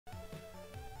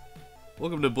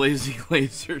Welcome to Blazing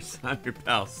Lasers. I'm your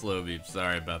pal Slowbeef.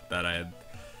 Sorry about that.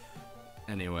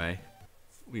 Anyway,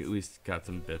 we at least got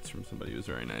some bits from somebody who was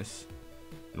very nice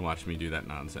and watched me do that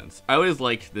nonsense. I always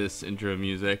liked this intro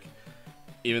music,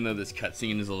 even though this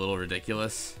cutscene is a little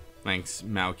ridiculous. Thanks,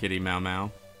 Mao Kitty Mau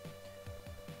Mau.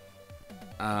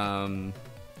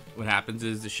 What happens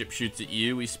is the ship shoots at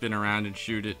you, we spin around and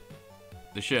shoot at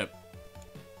the ship.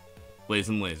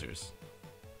 Blazing lasers.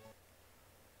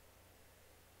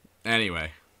 Anyway.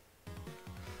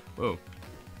 Whoa.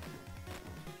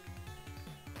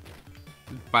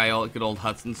 Buy all good old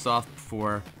Hudson soft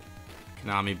before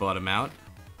Konami bought him out.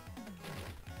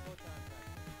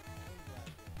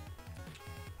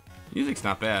 Music's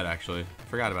not bad, actually. I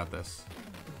forgot about this.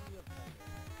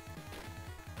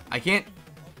 I can't.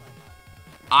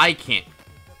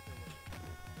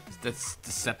 That's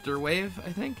the scepter wave,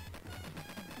 I think.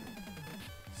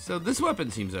 So this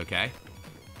weapon seems okay.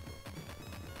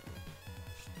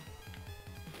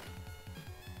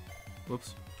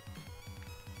 Whoops.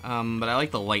 But I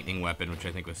like the lightning weapon, which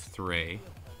I think was 3.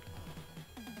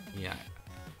 Yeah.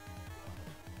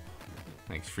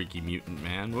 Thanks, freaky mutant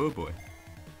man. Whoa, boy.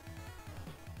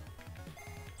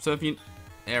 So if you...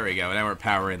 There we go. Now we're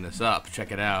powering this up.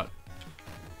 Check it out.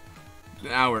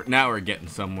 Now we're getting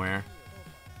somewhere.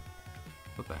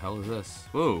 What the hell is this?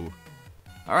 Whoa.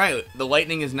 Alright, the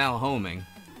lightning is now homing.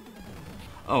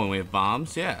 Oh, and we have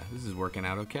bombs? Yeah, this is working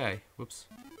out okay. Whoops.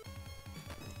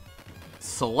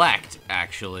 Select,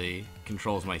 actually,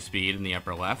 controls my speed in the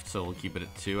upper left, so we'll keep it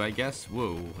at 2, I guess.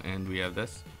 Whoa, and we have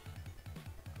this.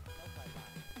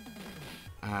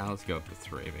 Let's go up to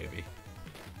 3, maybe.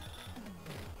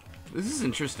 This is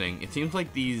interesting. It seems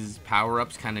like these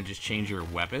power-ups kind of just change your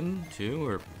weapon, too,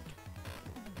 or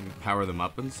power them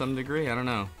up in some degree. I don't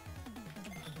know.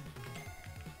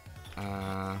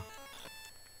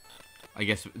 I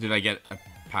guess, did I get a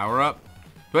power-up?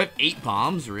 Do I have 8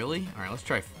 bombs, really? Alright, let's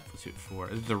try 4.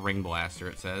 This is the ring blaster,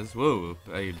 it says. Whoa,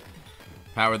 I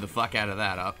powered the fuck out of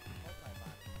that up.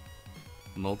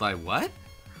 Multi what?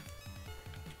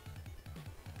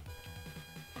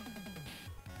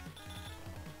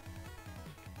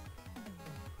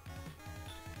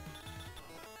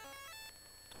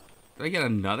 Did I get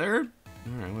another?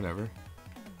 Alright, whatever.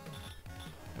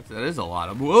 That is a lot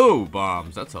of... Whoa,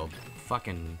 bombs. That's a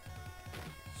fucking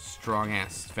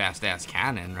strong-ass, fast-ass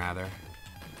cannon, rather.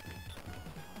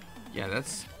 Yeah,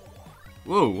 that's...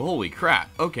 Whoa, holy crap.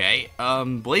 Okay,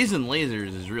 Blazing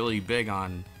Lasers is really big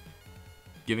on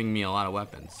giving me a lot of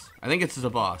weapons. I think it's the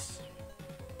boss.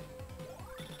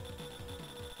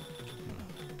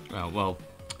 Oh, well,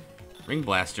 Ring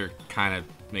Blaster kind of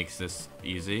makes this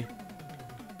easy.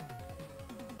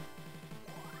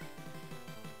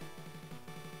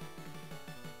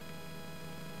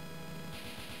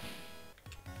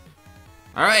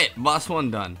 Alright, boss 1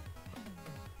 done.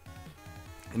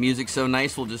 The music's so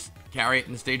nice, we'll just carry it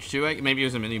in stage 2. Maybe it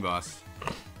was a mini-boss.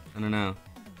 I don't know.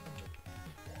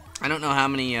 I don't know how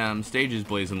many stages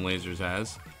Blazing Lasers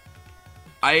has.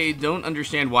 I don't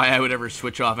understand why I would ever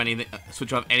switch off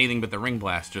anything but the Ring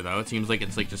Blaster, though. It seems like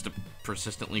it's like just a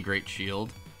persistently great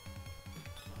shield.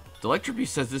 Delectropy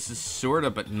says this is sorta,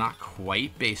 but not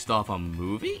quite, based off a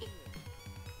movie?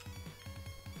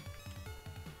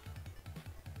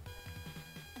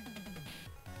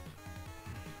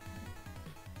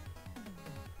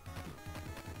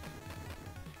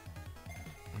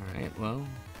 Alright, well...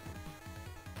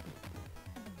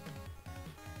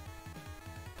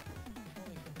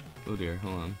 Oh dear,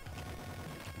 hold on.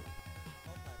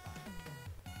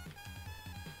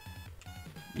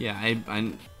 Yeah,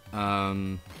 oh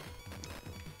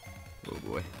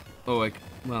boy. Oh,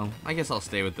 well, I guess I'll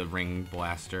stay with the Ring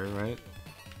Blaster, right?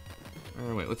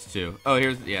 Or wait, what's 2? Oh,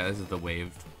 yeah, this is the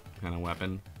wave kind of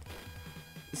weapon.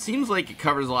 It seems like it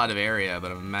covers a lot of area,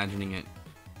 but I'm imagining it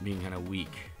being kind of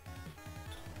weak.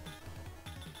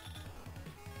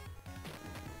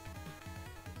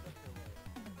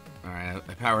 Alright,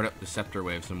 I powered up the scepter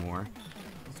wave some more.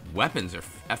 These weapons are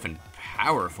effing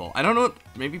powerful. I don't know what,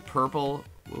 maybe purple...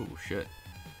 Whoa, shit.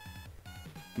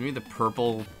 Maybe the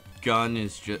purple gun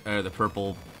is just... the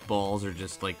purple balls are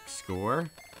just, like, score?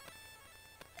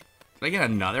 Did I get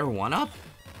another 1-up?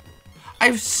 I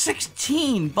have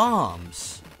 16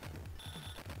 bombs!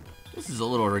 This is a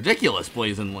little ridiculous,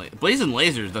 Blazing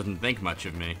Lasers doesn't think much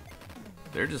of me.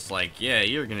 They're just like, yeah,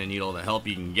 you're gonna need all the help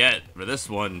you can get for this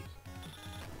one,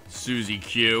 Susie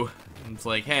Q. And it's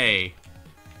like, hey,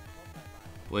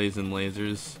 Blazing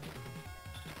Lasers.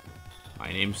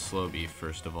 My name's Slowbeef,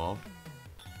 first of all.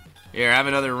 Here, have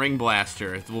another Ring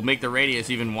Blaster. It will make the radius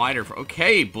even wider.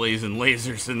 Okay, Blazing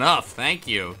Lasers, enough. Thank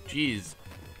you. Jeez.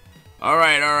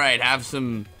 Alright, have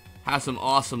some Have some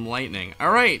awesome lightning.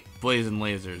 Alright, blazing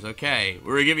lasers. Okay,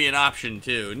 we're gonna give you an option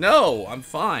too. No, I'm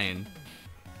fine.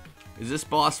 Is this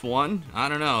boss one? I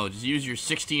don't know. Just use your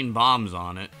 16 bombs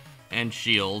on it. And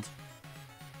shield.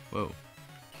 Whoa.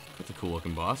 That's a cool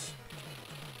looking boss.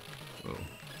 Whoa.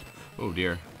 Oh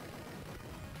dear.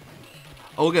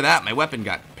 Oh, look at that. My weapon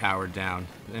got powered down.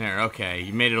 There, okay.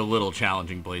 You made it a little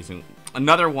challenging, blazing.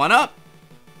 Another one up?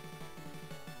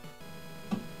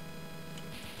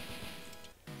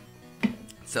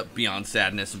 What's up, Beyond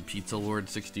Sadness and Pizza Lord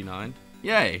 69?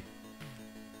 Yay.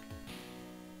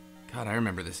 God, I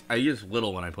remember this. I was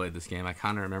little when I played this game. I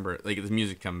kind of remember, like, this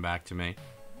music coming back to me.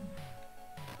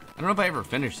 I don't know if I ever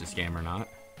finished this game or not.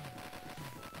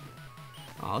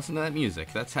 Oh, listen to that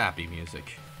music. That's happy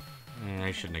music.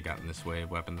 I shouldn't have gotten this wave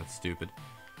weapon. That's stupid.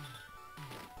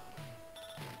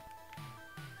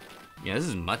 Yeah, this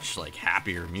is much, like,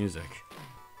 happier music.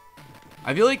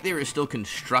 I feel like they were still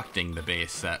constructing the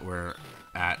base that we're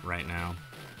at right now.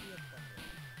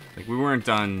 Like, we weren't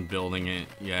done building it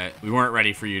yet. We weren't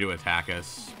ready for you to attack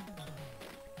us.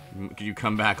 Could you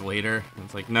come back later? And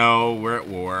it's like, no, we're at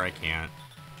war. I can't.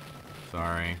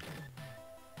 Sorry.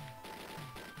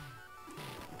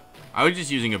 I was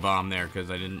just using a bomb there because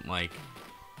I didn't like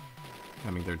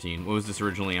Coming 13. What was this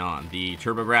originally on? The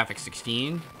TurboGrafx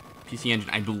 16 PC Engine.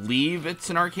 I believe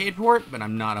it's an arcade port, but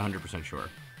I'm not 100% sure.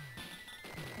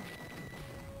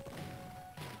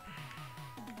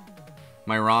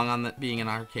 Am I wrong on that being an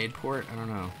arcade port? I don't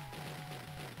know.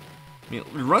 I mean, it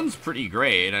runs pretty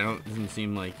great. Doesn't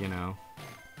seem like, you know.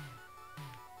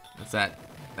 It's that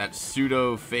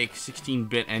pseudo fake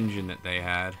 16-bit engine that they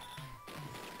had.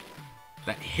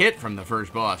 That hit from the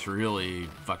first boss really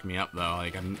fucked me up though.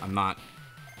 Like I'm not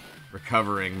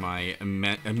recovering my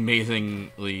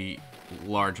amazingly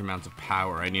large amounts of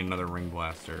power. I need another ring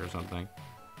blaster or something.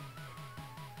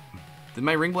 Did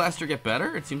my ring blaster get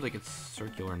better? It seems like it's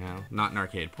circular now. Not an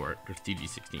arcade port. It's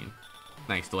DG16.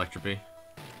 Thanks, Delectropy.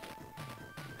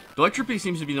 Delectropy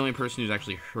seems to be the only person who's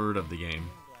actually heard of the game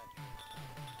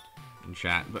in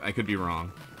chat, but I could be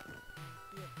wrong.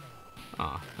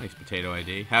 Aw, nice potato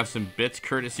ID. Have some bits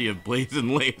courtesy of Blazing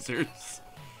Lasers.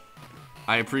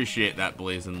 I appreciate that,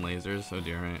 Blazing Lasers. Oh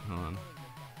dear, right, hold on.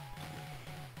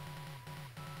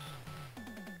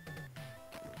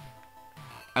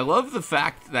 I love the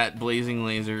fact that Blazing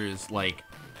Lasers, like,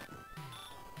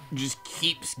 just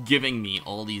keeps giving me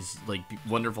all these, like,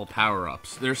 wonderful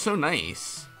power-ups. They're so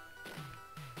nice.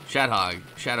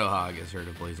 Shadowhog has heard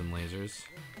of Blazing Lasers.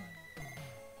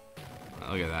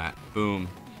 Oh, look at that. Boom.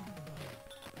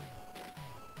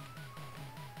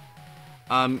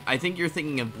 I think you're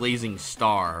thinking of Blazing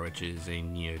Star, which is a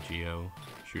Neo Geo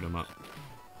shoot 'em up.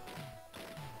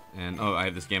 And, oh, I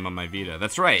have this game on my Vita.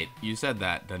 That's right! You said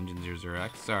that, Dungeon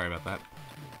 00X. Sorry about that.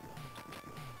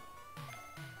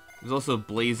 There's also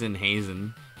Blazin'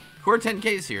 Hazen. Core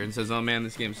 10K's here and says, oh man,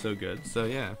 this game's so good. So,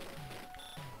 yeah.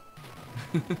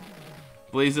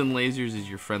 Blazin' Lasers is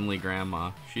your friendly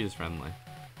grandma. She is friendly.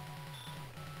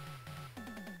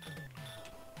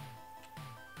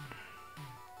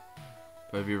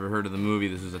 Have you ever heard of the movie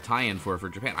this is a tie-in for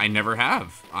Japan? I never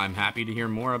have. I'm happy to hear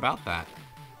more about that.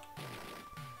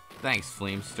 Thanks,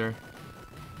 Flamester.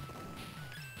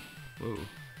 Whoa.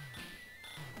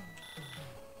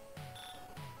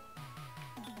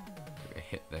 Took a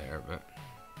hit there, but...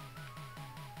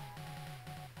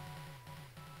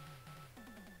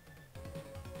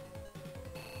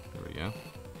 There we go.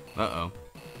 Uh-oh.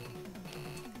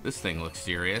 This thing looks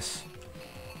serious.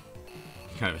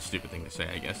 Kind of a stupid thing to say,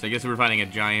 I guess. I guess we're finding a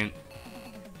giant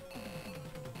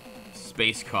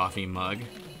space coffee mug.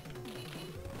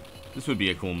 This would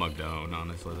be a cool mug to own,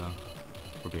 honestly, though.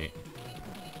 Repeat.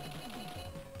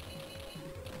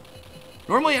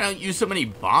 Normally I don't use so many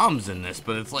bombs in this,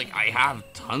 but it's like I have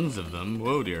tons of them.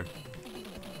 Whoa, dear.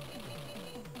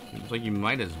 Seems like you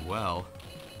might as well.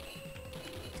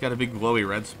 It's got a big glowy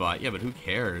red spot. Yeah, but who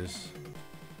cares?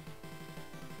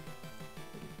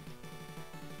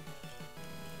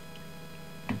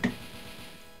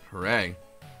 Hooray.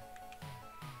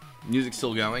 Music's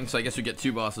still going, so I guess we get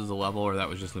 2 bosses a level, or that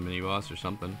was just the mini-boss or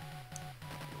something.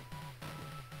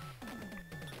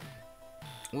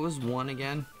 What was 1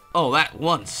 again? Oh, that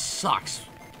 1 sucks.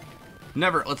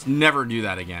 Let's never do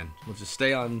that again. Let's just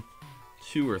stay on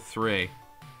 2 or 3.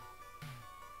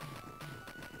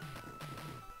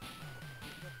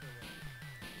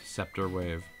 Scepter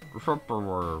Wave. Scepter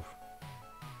Wave.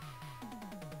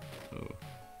 Ooh.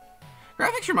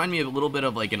 Graphics remind me of a little bit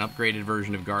of like an upgraded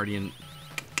version of Guardian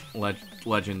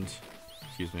Legend.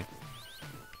 Excuse me.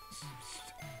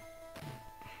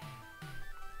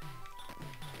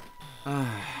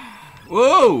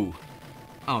 Whoa!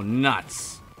 Oh,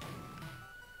 nuts.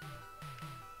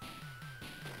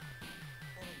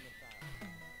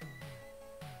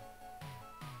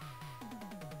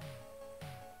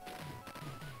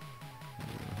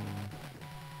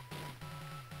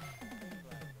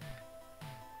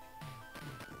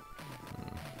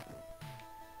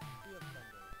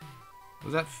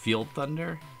 Was that Field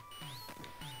Thunder?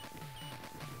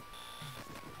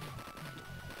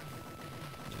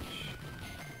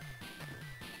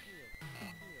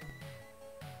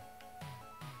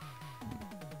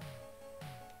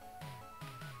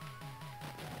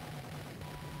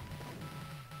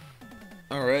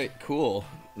 Alright, cool.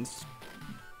 This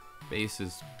base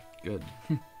is good.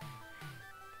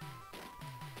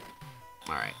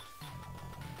 Alright.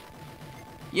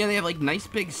 Yeah, they have like nice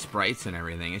big sprites and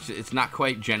everything. It's not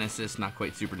quite Genesis, not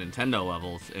quite Super Nintendo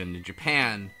levels. And in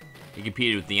Japan, it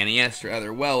competed with the NES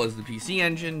rather well as the PC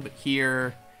engine, but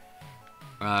here,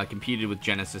 competed with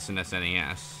Genesis and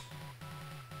SNES.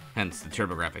 Hence the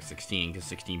TurboGrafx 16, because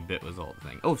 16-bit was the whole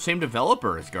thing. Oh, same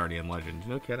developer as Guardian Legend.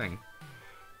 No kidding.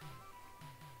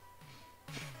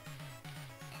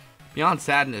 Beyond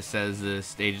Sadness says the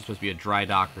stage is supposed to be a dry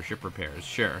dock for ship repairs.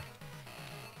 Sure.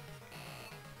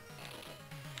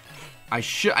 I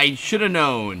should have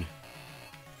known.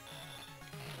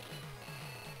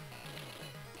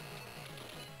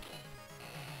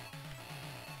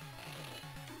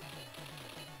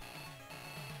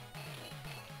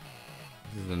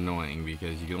 This is annoying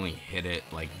because you can only hit it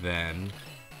like then.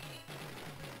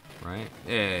 Right?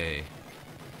 Hey.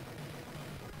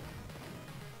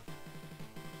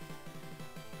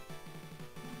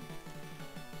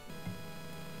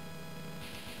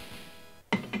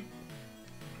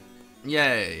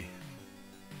 Yay.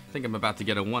 I think I'm about to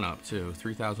get a 1-up, too.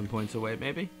 3,000 points away,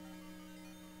 maybe?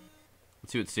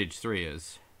 Let's see what stage 3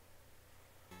 is.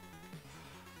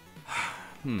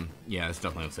 Yeah, this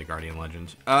definitely looks like Guardian Legend.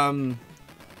 Is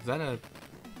that a... Alright.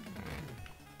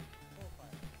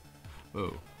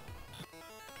 Whoa.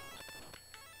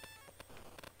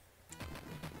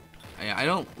 I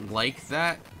don't like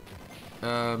that.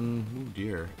 Oh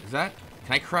dear. Is that...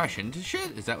 Can I crash into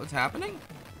shit? Is that what's happening?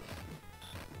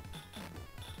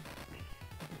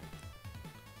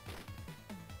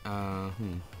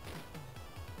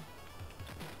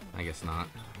 I guess not.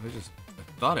 I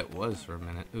thought it was for a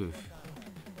minute. Oof.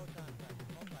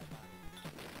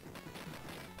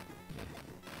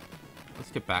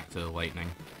 Let's get back to the lightning.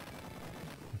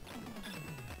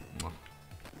 I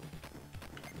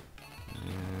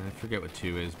forget what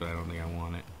 2 is, but I don't think I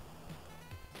want it.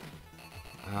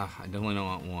 I definitely don't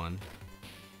want 1.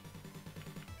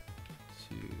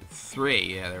 2,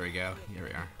 3. Yeah, there we go. Here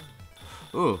we are.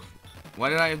 Ooh. Why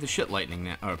did I have the shit lightning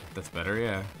now? Oh, that's better,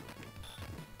 yeah.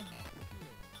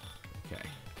 Okay.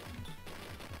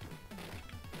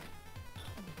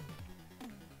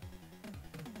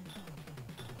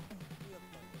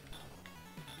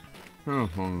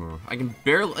 I can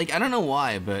barely, like, I don't know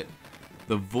why, but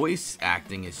the voice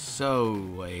acting is so,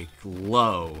 like,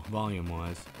 low,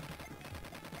 volume-wise.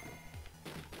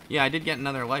 Yeah, I did get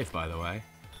another life, by the way.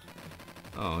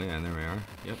 Oh, yeah, there we are.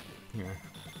 Yep, here.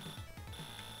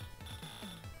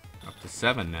 Up to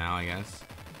 7 now, I guess.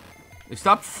 They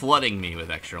stopped flooding me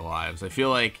with extra lives. I feel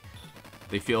like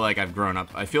they feel like I've grown up.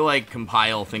 I feel like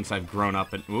Compile thinks I've grown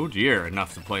up and oh dear,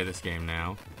 enough to play this game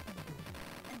now.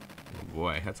 Oh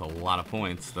boy, that's a lot of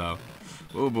points though.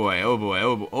 Oh boy, oh boy,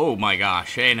 oh boy. Oh my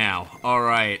gosh, hey now.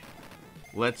 Alright.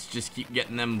 Let's just keep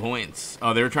getting them points.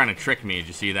 Oh, they were trying to trick me. Did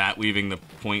you see that? Weaving the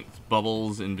point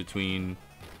bubbles in between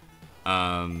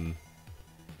like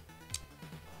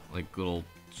little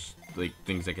like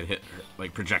things that could hit,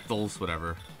 like projectiles,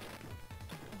 whatever.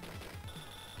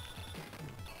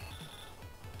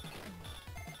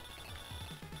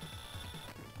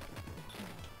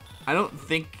 I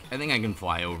think I can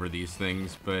fly over these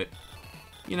things, but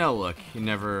you know, look, you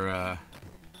never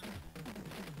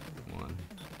one.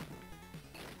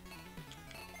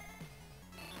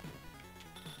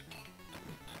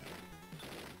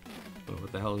 Oh,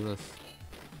 what the hell is this?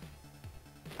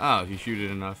 Oh, if you shoot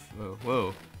it enough. Oh,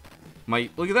 whoa.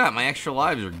 Look at that, my extra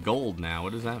lives are gold now.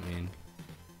 What does that mean?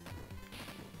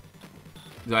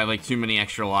 Do I have like too many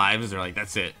extra lives? Or like,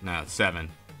 that's it. No, it's 7.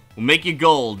 We'll make you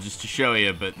gold just to show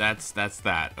you, but that's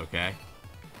that, okay?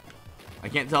 I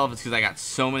can't tell if it's because I got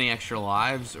so many extra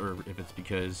lives or if it's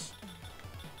because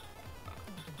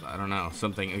I don't know,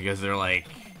 something because they're like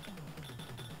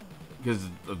because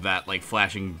of that like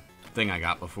flashing thing I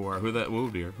got before. Oh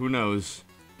dear, who knows?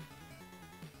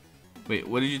 Wait,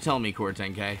 what did you tell me, Core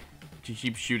 10K? You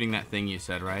keep shooting that thing you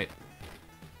said, right?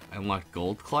 I unlocked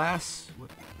gold class?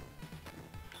 What?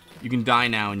 You can die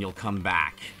now and you'll come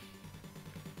back.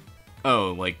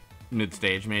 Oh, like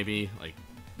mid-stage maybe? Like...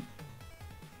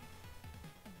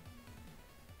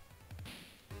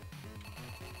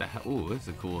 Ooh, this is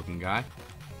a cool looking guy.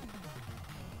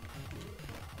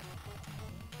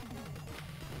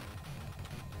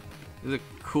 This is a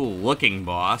cool looking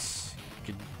boss.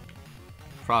 Could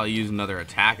probably use another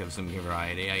attack of some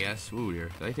variety, I guess. Ooh, dear.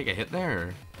 Did I take a hit there?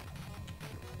 Or?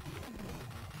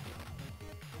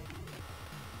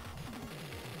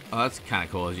 Oh, that's kind of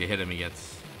cool. As you hit him, he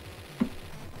gets...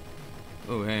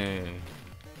 Oh, hey.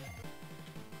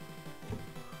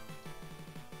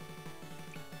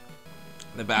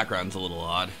 The background's a little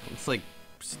odd. It's like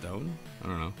stone? I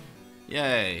don't know.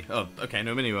 Yay. Oh, okay.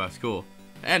 No mini boss. Cool.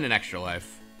 And an extra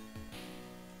life.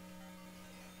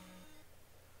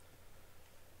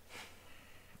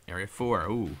 Area 4.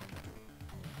 Ooh.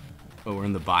 Oh, we're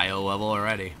in the bio level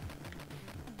already.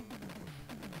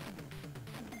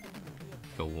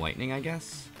 Go lightning, I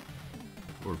guess?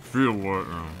 Or feel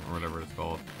lightning, or whatever it's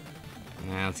called.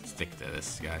 Nah, let's stick to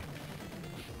this guy.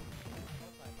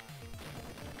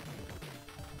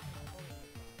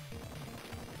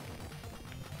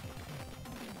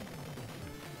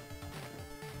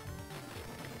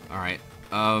 Alright.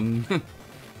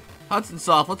 Hudson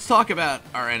Soft, let's talk about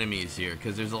our enemies here,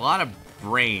 because there's a lot of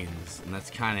brains, and that's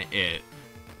kind of it.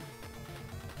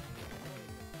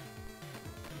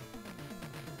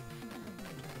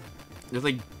 There's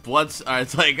like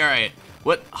it's like, alright,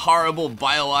 what horrible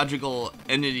biological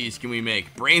entities can we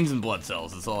make? Brains and blood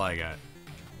cells, that's all I got.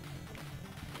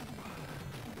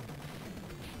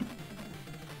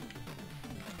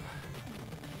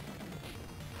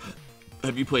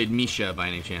 Have you played Misha by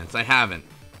any chance? I haven't.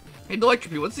 Hey,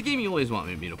 Delectropy, what's the game you always want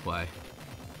me to play?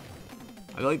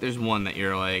 I feel like there's one that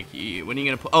you're like, when are you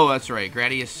gonna play? Oh, that's right,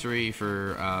 Gradius 3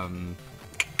 for,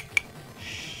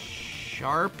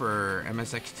 Sharp or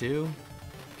MSX2?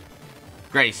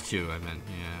 Gradius 2, I meant,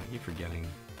 yeah, I keep forgetting.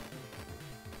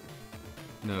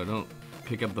 No, don't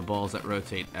pick up the balls that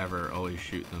rotate ever, always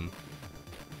shoot them.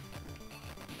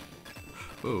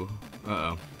 Ooh,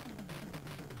 uh-oh.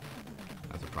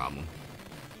 That's a problem.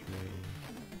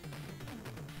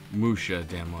 Musha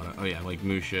Danmoto. Oh yeah, like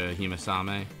Musha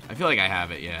Himasame. I feel like I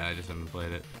have it, yeah, I just haven't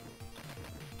played it.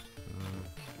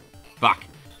 Fuck!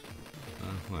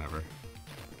 Whatever.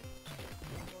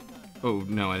 Oh,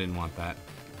 no, I didn't want that.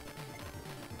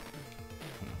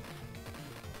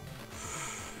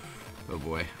 Oh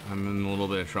boy, I'm in a little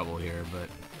bit of trouble here, but...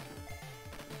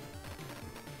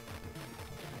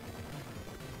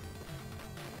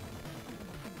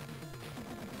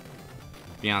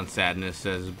 Beyond Sadness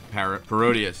says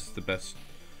Parodius, the best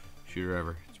shooter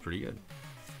ever. It's pretty good.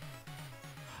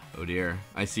 Oh dear.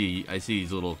 I see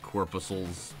these little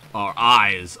corpuscles. Or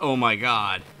eyes. Oh my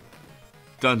god.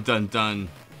 Dun dun dun.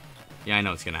 Yeah, I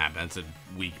know what's gonna happen. It's a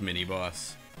weak mini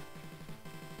boss.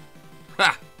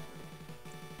 Ha!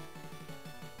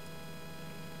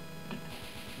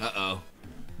 Uh-oh.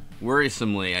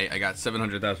 Worrisomely, I got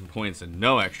 700,000 points and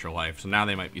no extra life, so now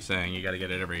they might be saying you gotta get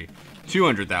it every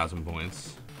 200,000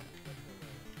 points.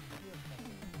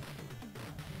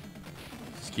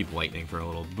 Just keep lightning for a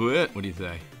little bit. What do you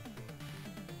say?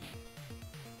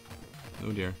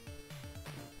 Oh dear.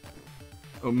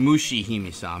 Oh, Mushi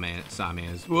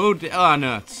Himisame is. Whoa,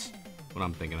 nuts. What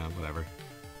I'm thinking of, whatever.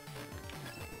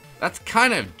 That's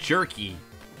kind of jerky.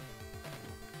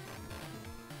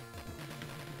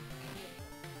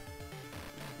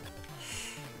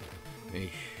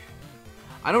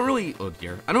 I don't really, oh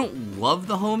dear, I don't love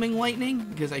the homing lightning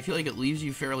because I feel like it leaves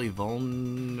you fairly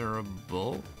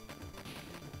vulnerable.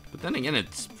 But then again,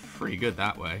 it's pretty good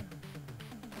that way.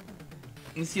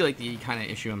 You see like the kind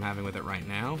of issue I'm having with it right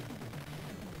now.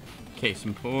 Case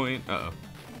in point, uh-oh.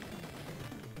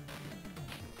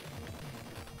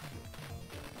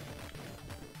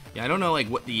 Yeah, I don't know like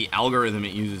what the algorithm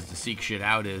it uses to seek shit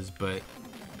out is, but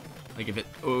like if it,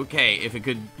 okay, if it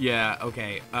could, yeah,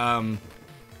 okay,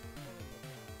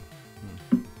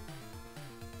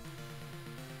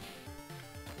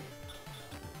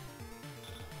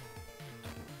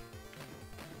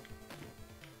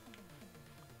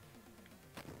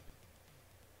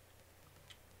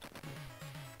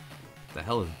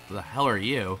 The hell are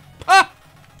you? Ah!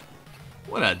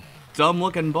 What a dumb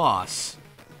looking boss.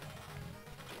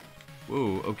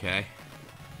 Ooh, okay.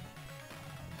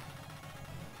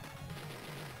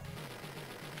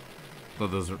 I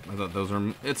thought those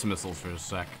are its missiles for a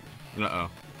sec. Uh-oh.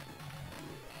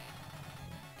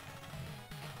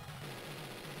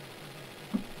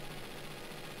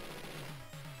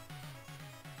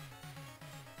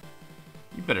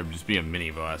 You better just be a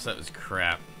mini boss. That was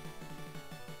crap.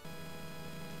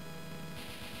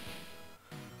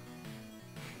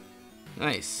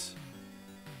 Nice.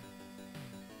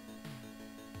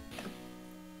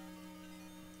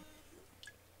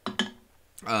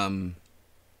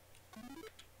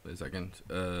 Wait a second.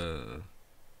 Broadcast.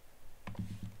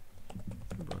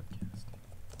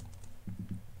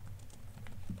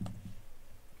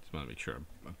 want to make sure.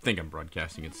 I think I'm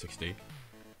broadcasting at 60.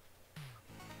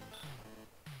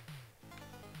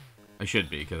 I should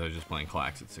be, because I was just playing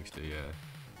Clax at 60,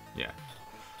 yeah.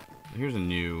 Here's a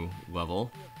new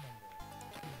level.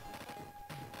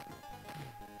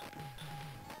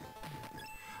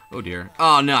 Oh dear.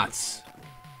 Oh, nuts!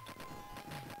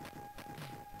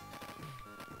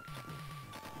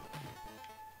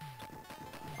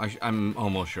 I'm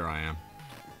almost sure I am.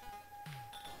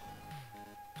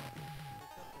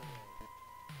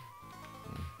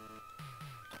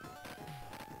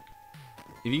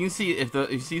 If you can see, if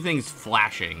you see things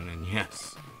flashing, then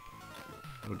yes.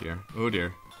 Oh dear. Oh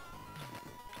dear.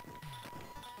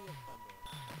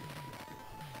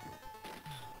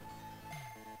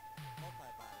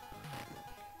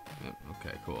 Yep,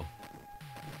 okay, cool.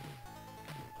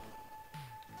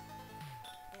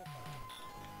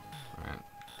 Alright.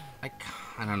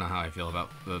 I don't know how I feel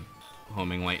about the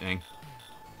homing lightning.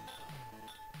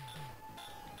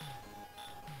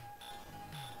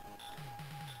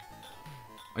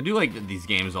 I do like that these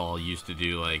games all used to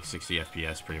do like 60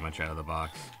 FPS pretty much out of the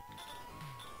box.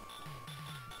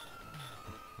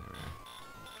 There we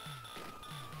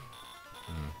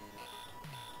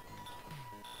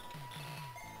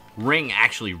go. Ring,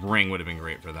 actually, Ring would have been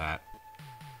great for that.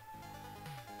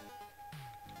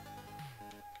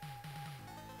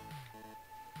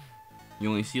 You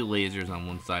only see lasers on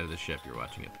one side of the ship. You're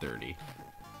watching at 30.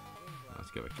 Let's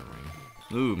go back to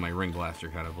Ring. Ooh, my Ring Blaster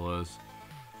kind of blows.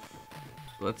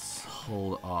 Let's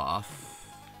hold off.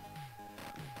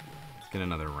 Let's get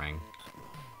another ring.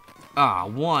 Ah,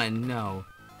 one, no.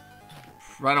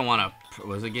 I don't want to. What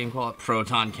was the game called?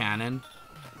 Proton Cannon.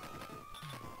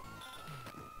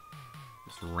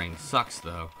 This ring sucks,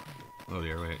 though. Oh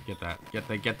dear, wait, get that. Get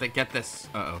this.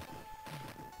 Uh-oh.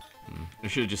 I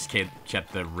should have just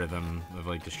kept the rhythm of,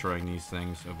 like, destroying these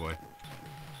things. Oh boy.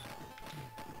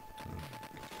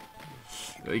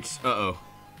 Uh-oh.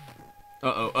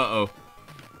 Uh-oh.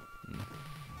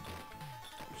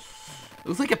 It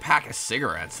looks like a pack of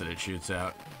cigarettes that it shoots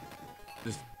out.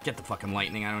 Just get the fucking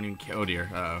lightning. I don't even care. Oh dear.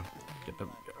 Uh-oh. Get the.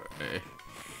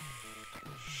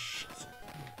 Shit.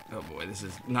 Oh boy, this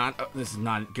is not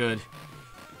good.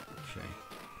 Okay.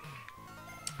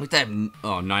 Look at that.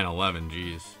 Oh, 9/11.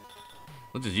 Jeez.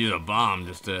 Let's just use a bomb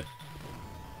just to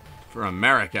for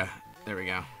America. There we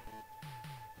go.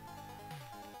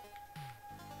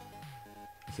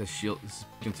 Is this shield? This is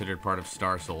considered part of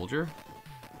Star Soldier.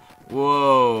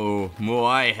 Whoa,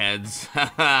 Moai heads.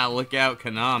 Look out,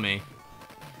 Konami.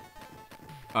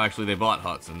 Oh, actually, they bought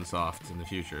Hudson Soft in the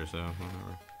future, so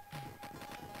whatever.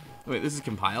 Wait, this is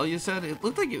compile, you said? It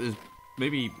looked like it was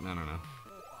maybe, I don't know.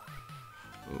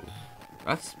 Ooh,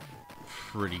 that's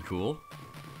pretty cool.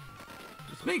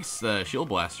 This makes the Shield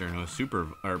Blaster into a super,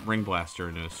 or Ring Blaster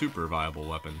into a super viable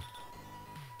weapon.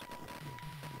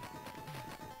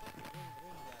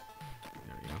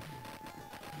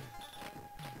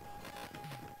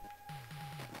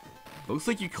 Looks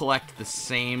like you collect the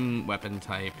same weapon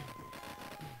type.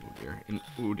 Oh dear.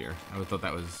 Oh dear. I thought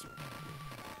that was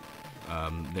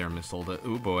their missile to.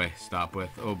 Oh boy. Stop with.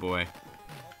 Oh boy.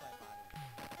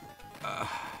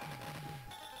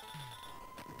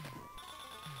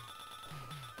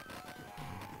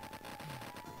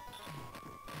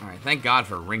 Alright, thank God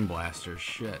for Ring Blaster.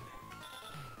 Shit.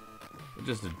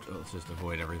 Let's just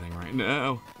avoid everything right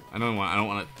now. I don't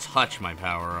want to touch my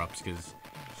power-ups because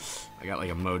I got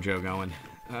like a mojo going.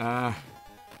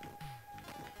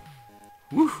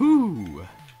 Woohoo!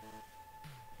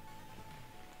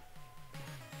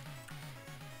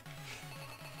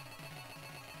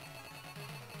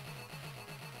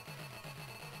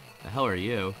 The hell are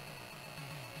you?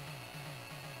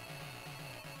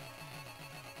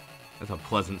 That's a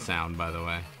pleasant sound, by the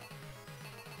way.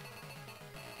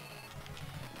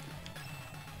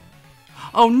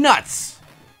 Oh, nuts!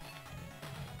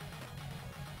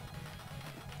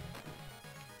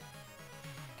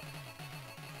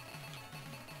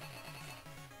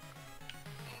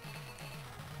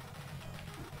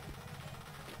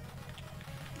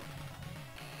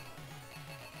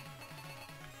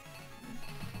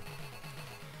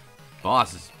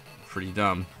 Boss is pretty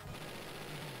dumb.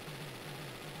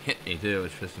 Hit me too,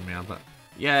 which pisses me off. But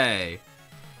yay!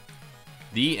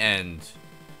 The end.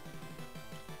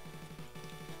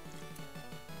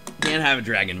 Can't have a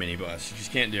dragon mini boss. You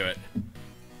just can't do it.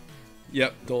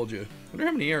 Yep, told you. Wonder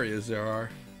how many areas there are.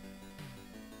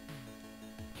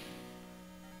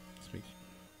 Let me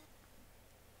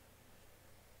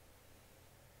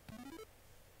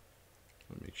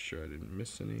make sure I didn't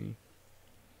miss any.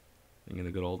 In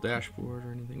a good old dashboard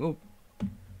or anything. Oh,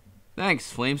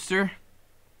 thanks, Flamester.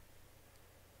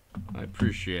 I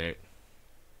appreciate.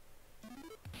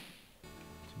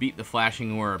 beat the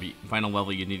flashing orb. Final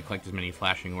level, you need to collect as many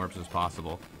flashing orbs as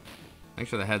possible.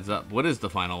 Thanks for the heads up. What is the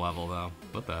final level, though?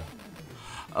 What the...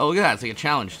 Oh, look at that. It's like a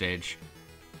challenge stage.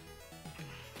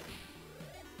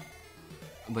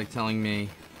 Like telling me...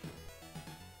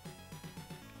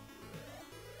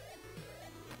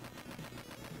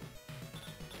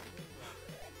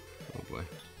 Oh, boy.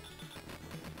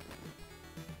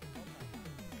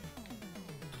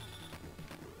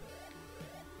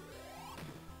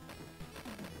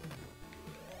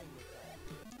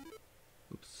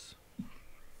 Oops.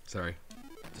 Sorry.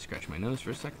 Scratch my nose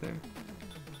for a sec there.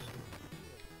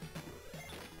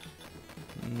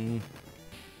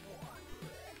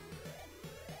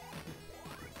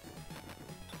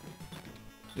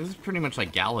 This is pretty much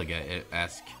like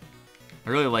Galaga-esque. I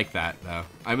really like that, though.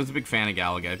 I was a big fan of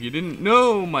Galaga. If you didn't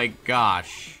know, my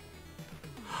gosh.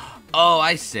 Oh,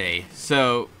 I see.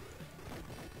 So...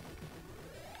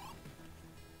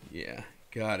 yeah,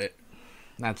 got it.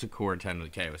 That's what Core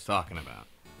 10K was talking about.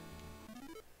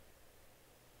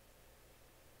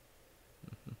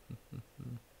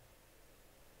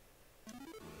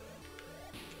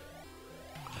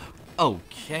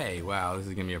 Okay, wow, this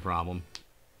is gonna be a problem.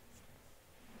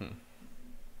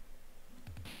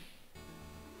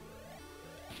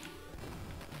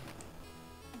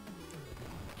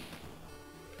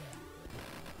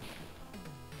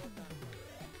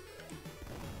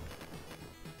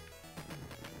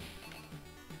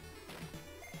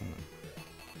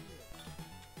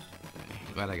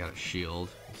 Glad I got a shield.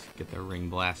 Let's get the ring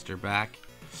blaster back.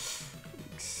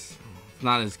 It's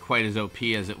not as quite as OP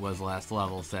as it was last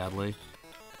level, sadly.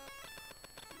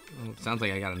 Oh, it sounds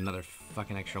like I got another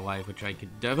fucking extra life, which I could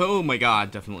oh my god,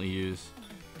 definitely use.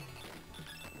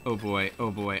 Oh boy,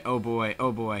 oh boy, oh boy,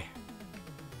 oh boy.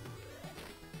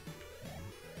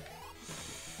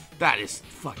 That is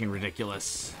fucking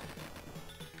ridiculous.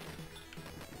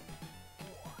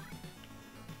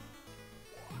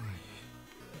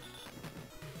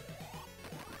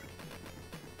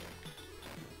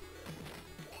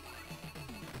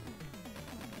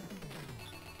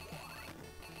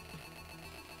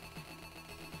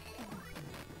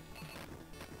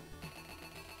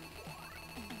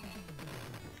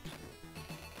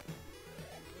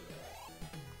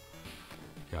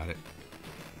 Got it.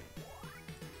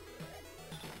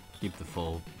 Keep the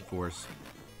full force.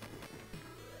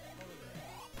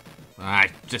 I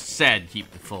just said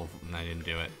keep the full, and I didn't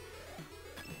do it.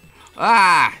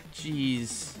 Ah,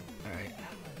 jeez. All right.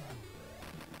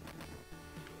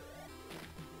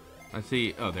 I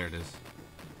see. Oh, there it is.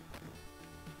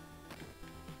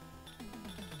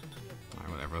 All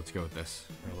right, whatever. Let's go with this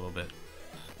for a little bit.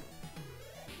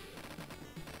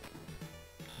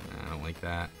 I don't like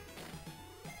that.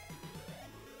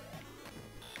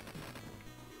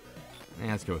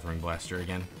 Yeah, let's go with Ring Blaster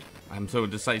again. I'm so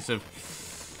decisive.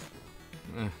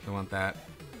 Don't want that.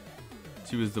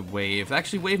 2 is the wave.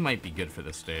 Actually, wave might be good for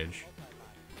this stage.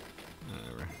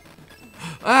 Whatever.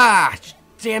 Ah!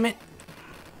 Damn it!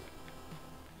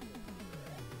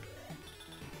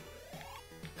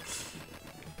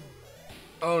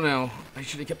 Oh no. I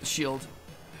should have kept the shield.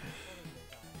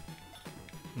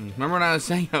 Remember when I was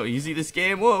saying how easy this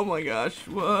game, oh my gosh,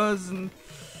 was? And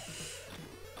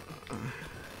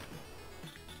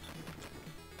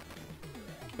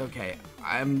okay,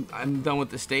 I'm done with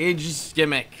the stage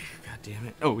gimmick. God damn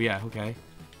it. Oh yeah, okay.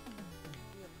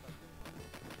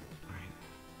 Alright.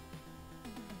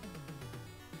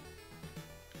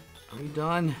 Are we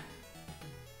done?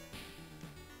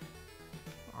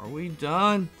 Are we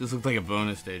done? This looked like a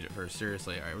bonus stage at first,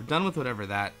 seriously. Alright, we're done with whatever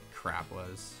that crap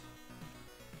was.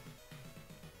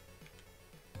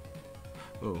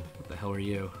 Oh, what the hell are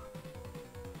you?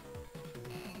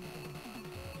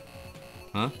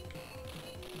 Huh?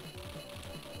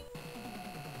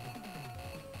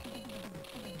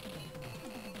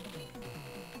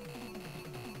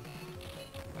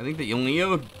 I think the only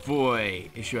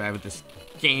issue I have with this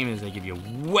game is they give you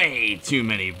way too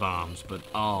many bombs, but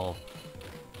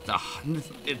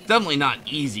it's definitely not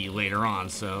easy later on,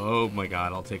 so oh my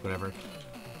god, I'll take whatever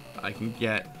I can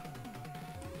get.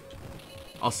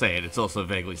 I'll say it, it's also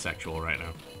vaguely sexual right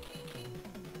now.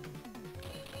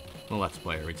 Well, let's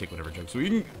play her. We take whatever jokes we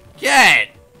can get!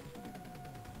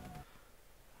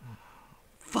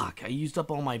 Fuck, I used up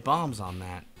all my bombs on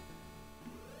that.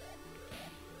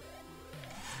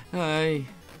 Hi.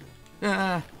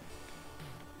 Ah.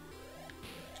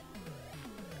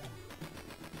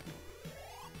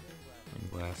 Ring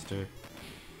Blaster.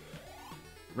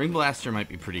 Ring Blaster might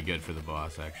be pretty good for the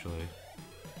boss, actually.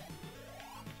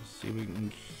 Let's see if we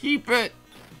can keep it.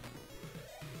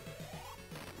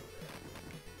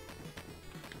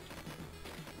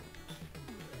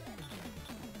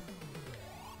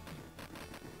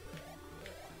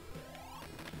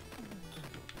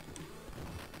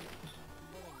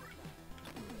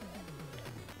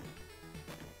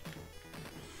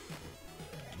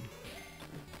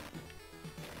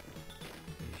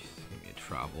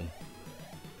 problem.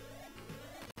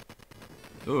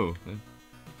 Ooh.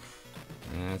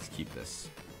 Let's keep this.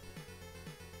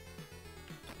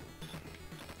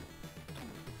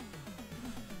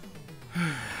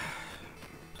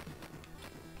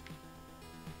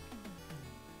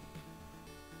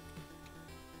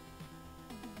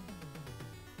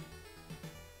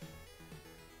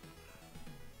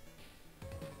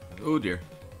 Oh dear.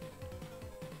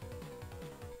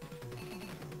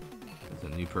 That's a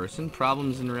new person.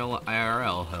 Problems in real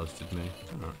IRL hosted me.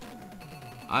 Oh.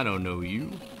 I don't know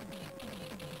you.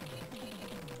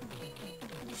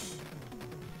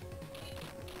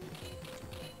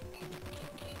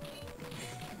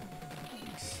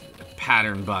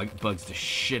 Pattern bugs the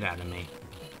shit out of me.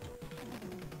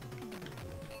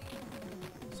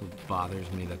 So it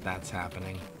bothers me that that's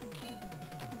happening.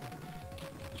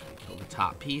 Kill the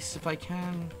top piece if I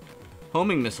can.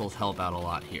 Homing missiles help out a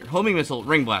lot here. Homing missile,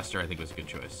 ring blaster, I think was a good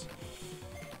choice.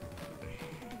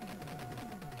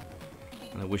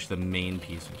 And I wish the main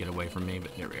piece would get away from me,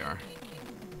 but here we are.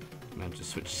 I have to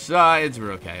switch sides.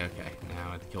 We're okay. Okay, now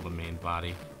I have to kill the main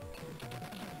body.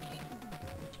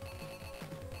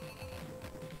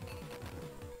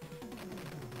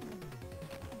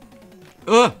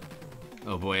 Ugh!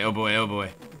 Oh boy, oh boy, oh boy.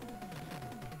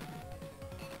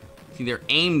 See, they're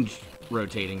aimed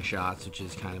rotating shots, which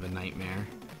is kind of a nightmare.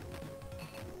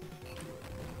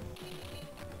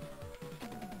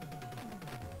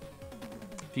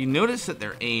 If you notice that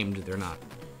they're aimed, they're not.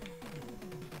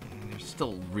 They're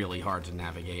still really hard to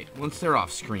navigate. Once they're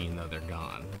off screen, though, they're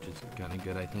gone, which is kind of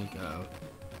good, I think.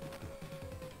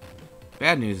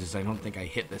 Bad news is I don't think I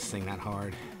hit this thing that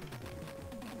hard.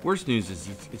 Worst news is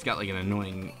it's got like an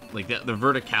annoying, like the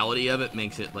verticality of it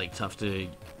makes it like tough to,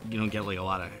 you don't get like a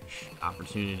lot of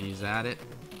opportunities at it.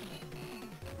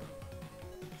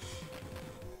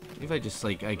 Maybe if I just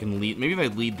like, I can lead, maybe if I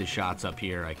lead the shots up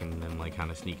here, I can then like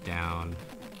kind of sneak down.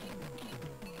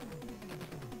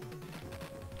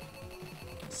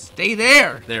 Stay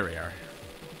there! There we are.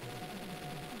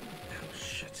 Oh,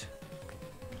 shit.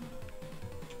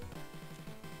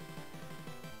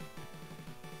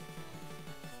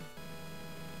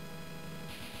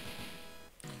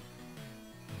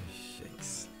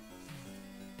 Shakes.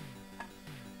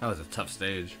 That was a tough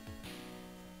stage.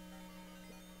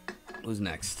 Who's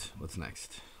next? What's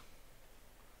next?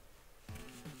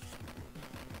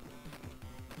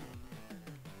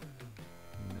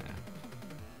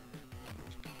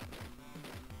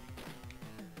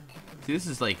 See, this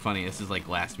is like funny. This is like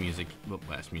last like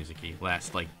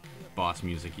boss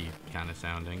music-y kind of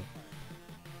sounding.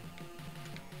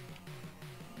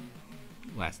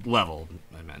 Last level,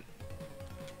 I meant.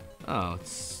 Oh,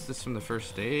 it's this from the first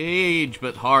stage,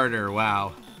 but harder.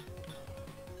 Wow.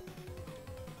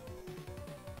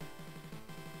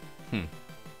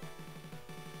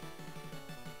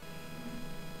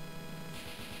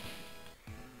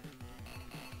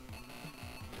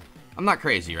 I'm not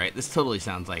crazy, right? This totally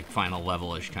sounds like final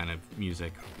level-ish kind of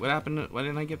music. What happened? Why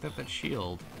didn't I get that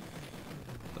shield?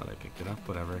 Thought I picked it up.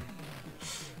 Whatever.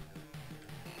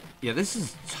 Yeah, this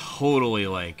is totally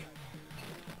like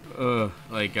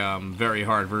very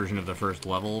hard version of the first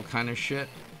level kind of shit.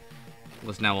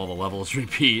 Unless now all the levels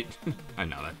repeat. I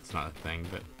know that's not a thing,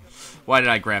 but why did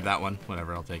I grab that one?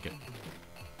 Whatever, I'll take it.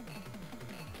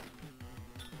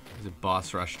 Is it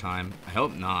boss rush time? I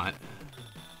hope not.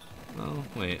 Oh,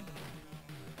 wait.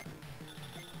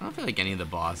 I don't feel like any of the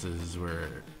bosses were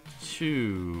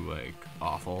too, like,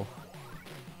 awful.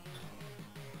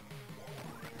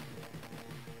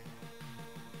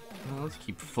 Well, let's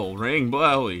keep full ring.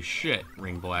 Holy shit.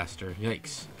 Ring blaster.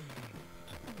 Yikes.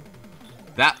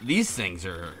 These things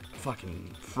are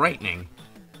fucking frightening.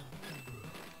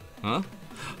 Huh?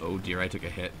 Oh dear, I took a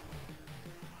hit.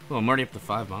 Well, I'm already up to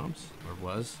 5 bombs. Or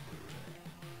was.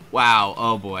 Wow,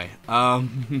 oh boy.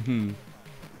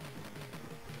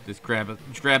 Just grab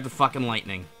the fucking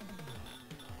lightning.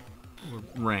 Or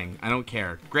ring. I don't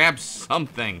care. Grab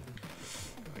something.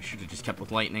 I should have just kept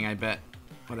with lightning, I bet.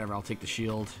 Whatever, I'll take the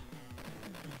shield.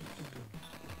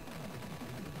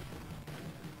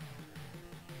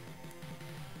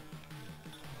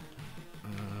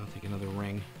 I'll take another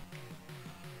ring.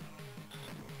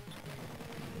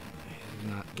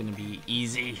 Not gonna be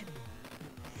easy.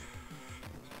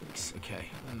 Okay.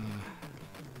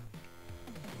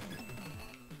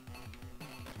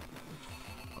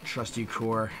 I'll trust you,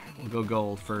 Core. We'll go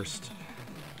gold first.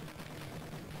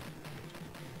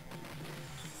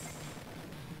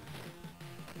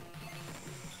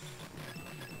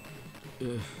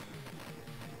 Ugh.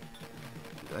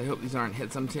 I hope these aren't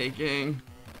hits I'm taking.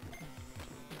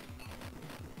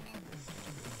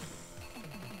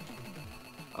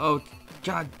 Oh,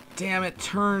 God damn it,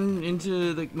 turn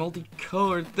into the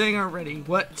multicolored thing already.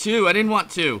 What? 2? I didn't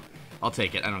want 2. I'll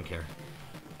take it. I don't care.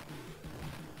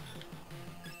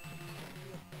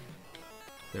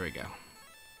 There we go.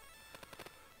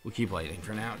 We'll keep lightning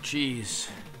for now. Jeez.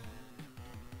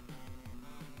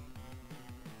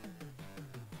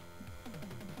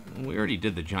 We already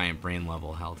did the giant brain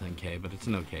level Hal 10K, but it's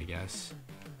an okay guess.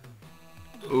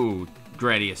 Ooh,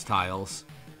 Gradius tiles.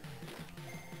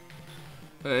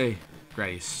 Hey,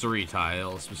 Gradius 3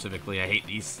 tiles specifically. I hate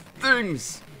these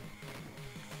things.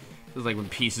 It's like when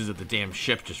pieces of the damn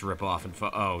ship just rip off and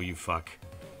oh, you fuck.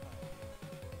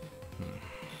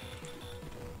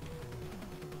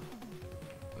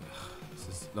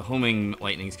 The homing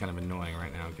lightning's kind of annoying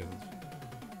right now because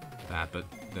that, but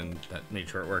then that made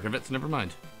short work of it, so never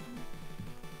mind.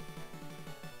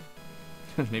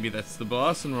 Maybe that's the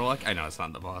boss and we're like, I know it's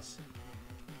not the boss.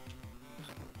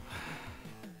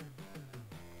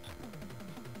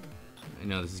 I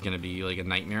know this is gonna be like a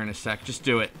nightmare in a sec. Just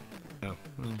do it. Oh.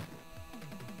 Oh.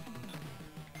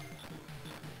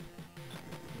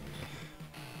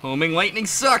 Homing lightning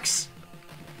sucks!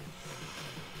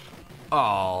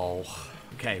 Oh.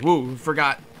 Okay, woo,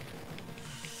 forgot.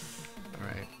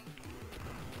 Alright.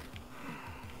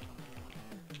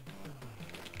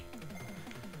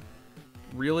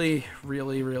 Really,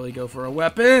 really, really go for a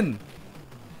weapon!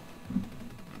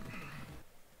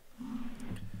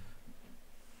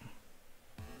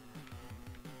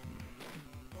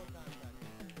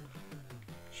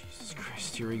 Jesus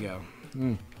Christ, here we go.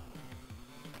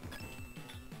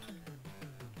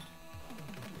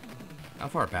 How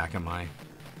far back am I?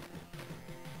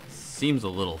 Seems a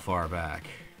little far back.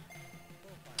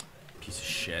 Piece of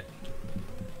shit.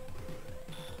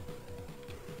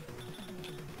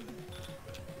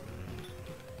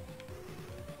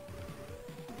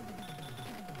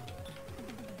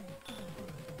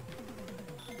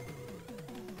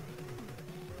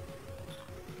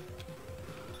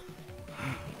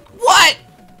 What?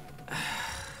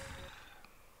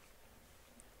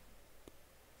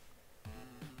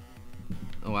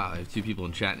 Oh wow, I have 2 people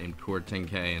in chat named Cord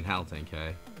 10K and Hal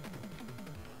 10K.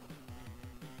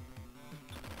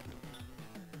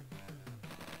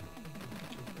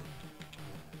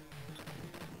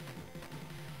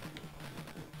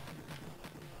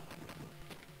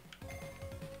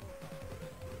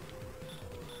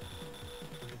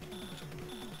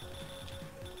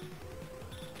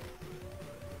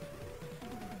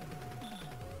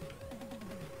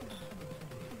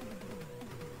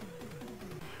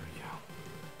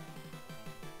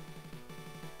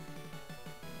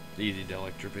 Easy to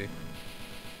electropy.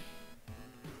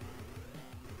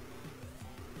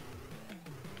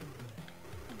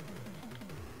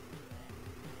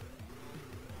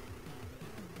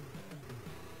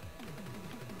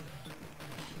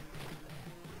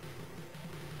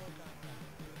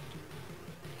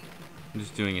 I'm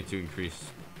just doing it to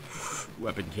increase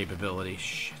weapon capability.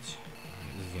 Shit.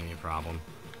 This is gonna be a problem.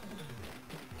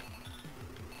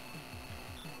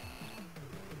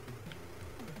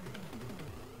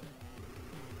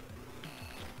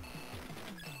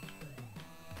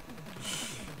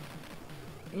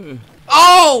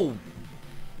 Oh!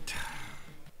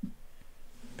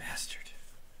 Bastard.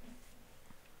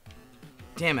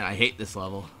 Damn it, I hate this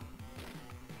level.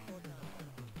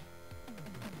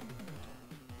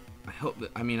 I hope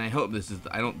that, I hope this is,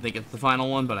 I don't think it's the final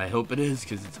one, but I hope it is,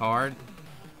 because it's hard.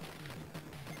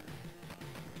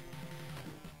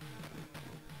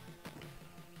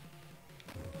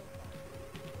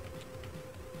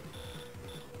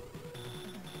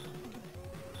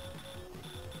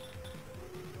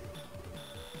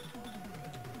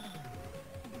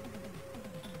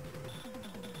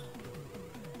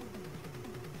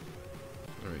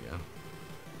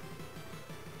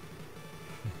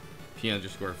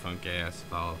 P_Funk_AS.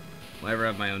 I'll ever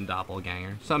have my own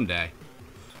doppelganger. Someday.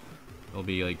 It'll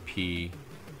be like P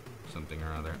something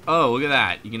or other. Oh, look at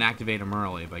that. You can activate them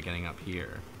early by getting up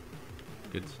here.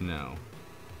 Good to know.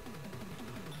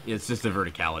 It's just the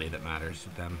verticality that matters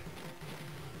with them.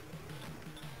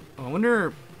 Oh, I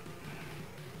wonder...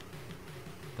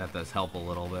 That does help a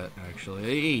little bit,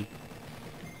 actually.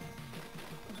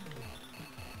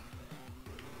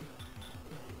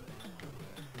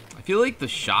 I feel like the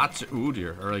shots, ooh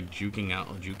dear, are like juking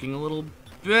a little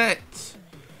bit.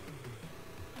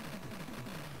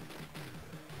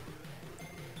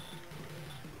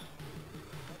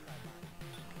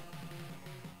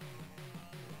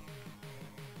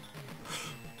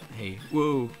 Hey,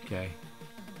 whoa, okay.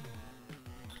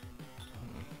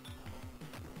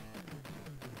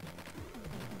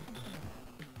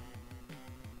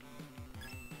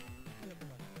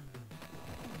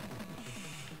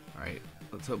 Alright,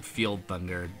 let's hope Field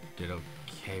Thunder did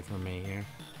okay for me here.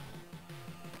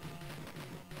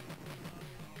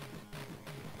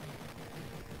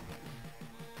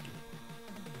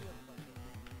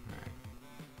 Alright.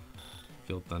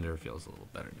 Field Thunder feels a little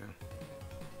better now.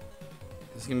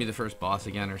 Is this gonna be the first boss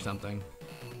again or something?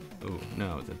 Oh,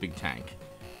 no, it's a big tank.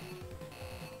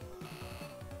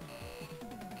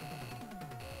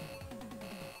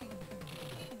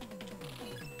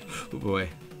 Oh boy.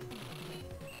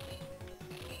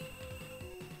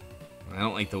 I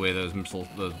don't like the way those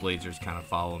blazers kind of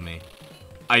follow me.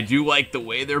 I do like the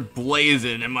way they're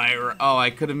blazing. Am I? Oh, I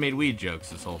could have made weed jokes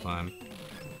this whole time.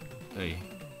 Hey.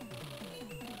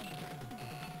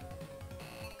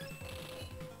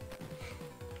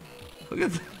 Look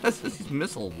at this. These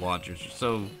missile launchers are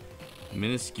so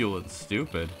minuscule and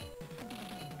stupid.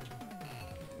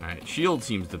 Alright, shield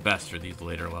seems the best for these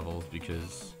later levels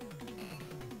because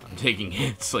I'm taking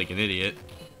hits like an idiot.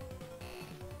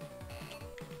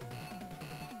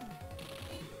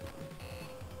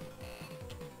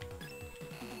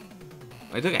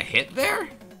 I took a hit there?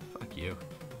 Fuck you.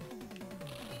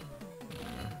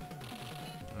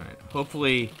 Alright,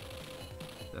 hopefully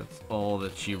that's all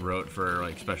that she wrote for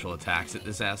like special attacks that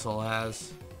this asshole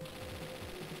has.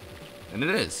 And it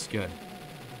is, good.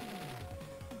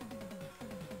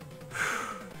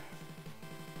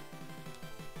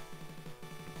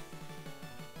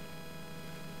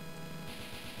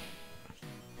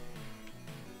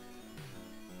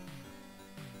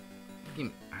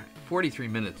 Fucking 43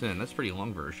 minutes in. That's pretty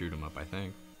long for a shoot 'em up, I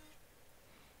think.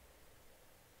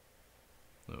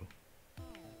 Oh.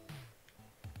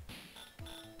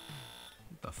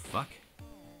 What the fuck?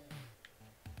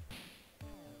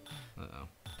 Uh-oh.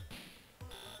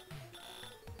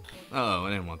 Uh-oh, I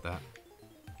didn't want that.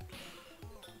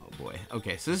 Oh boy.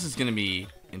 Okay, so this is gonna be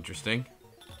interesting.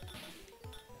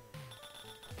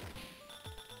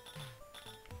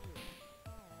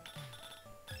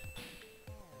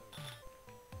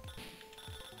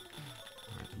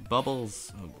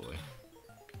 Bubbles, oh boy.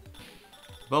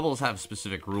 Bubbles have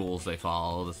specific rules they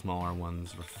follow. The smaller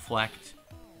ones reflect.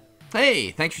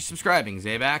 Hey, thanks for subscribing,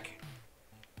 Zabak.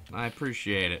 I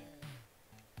appreciate it.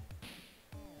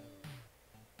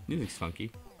 Music's funky.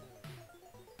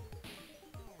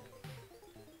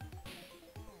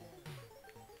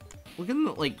 Look at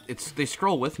them, like, they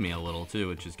scroll with me a little too,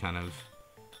 which is kind of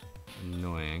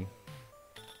annoying.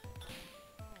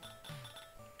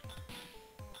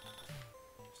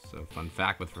 So, fun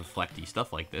fact with reflecty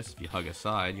stuff like this, if you hug a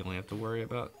side, you only have to worry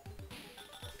about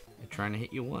it trying to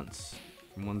hit you once.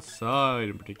 From one side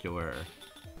in particular.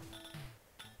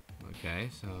 Okay,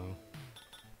 so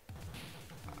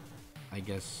I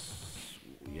guess,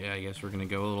 yeah, I guess we're gonna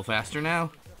go a little faster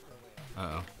now.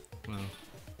 Uh-oh. Well,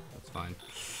 that's fine.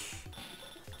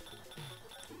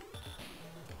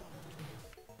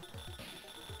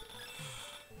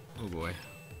 Oh boy.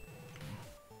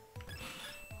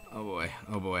 Oh boy,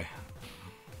 oh boy.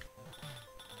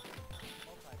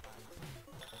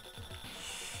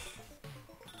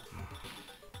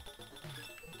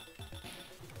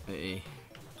 Hey.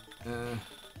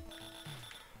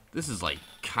 This is like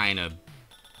kind of,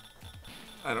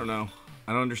 I don't know.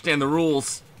 I don't understand the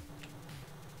rules.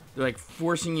 They're like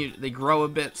forcing you, they grow a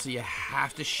bit, so you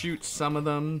have to shoot some of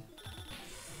them.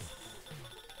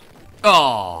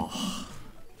 Oh.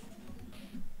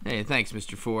 Hey, thanks,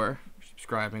 Mr. 4.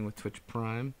 Subscribing with Twitch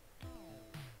Prime.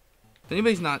 If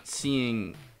anybody's not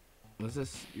seeing, what's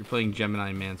this? You're playing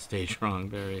Gemini Man stage wrong.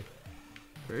 Very,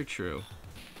 very true.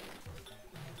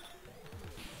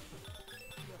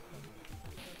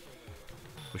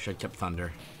 Wish I kept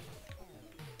Thunder.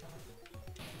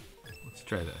 Let's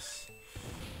try this.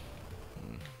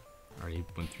 Already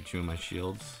went through 2 of my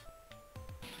shields.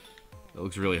 It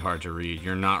looks really hard to read.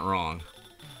 You're not wrong.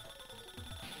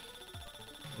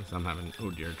 I'm having,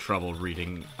 oh dear, trouble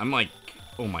reading. I'm like,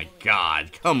 oh my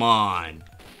god, come on.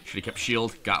 Should have kept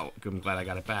shield. I'm glad I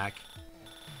got it back.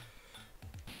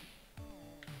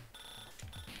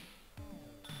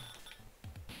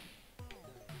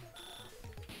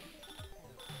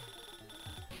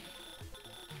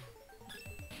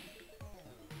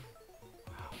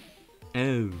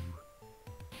 Oh.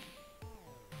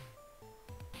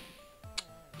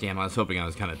 Damn, I was hoping I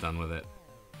was kind of done with it.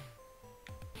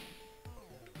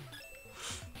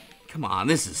 Come on,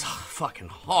 this is fucking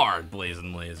hard,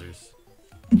 blazing lasers.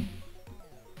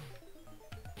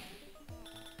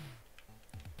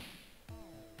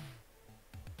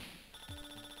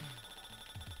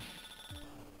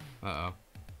 Uh-oh.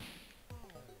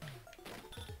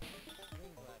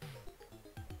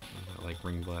 I like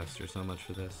Ring Blaster so much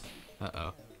for this.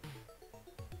 Uh-oh.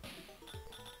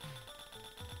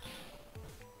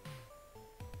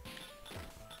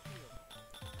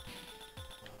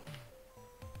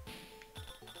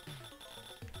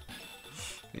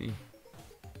 Hey.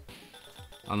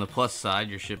 On the plus side,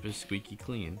 your ship is squeaky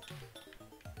clean.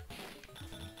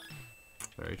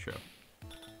 Very true.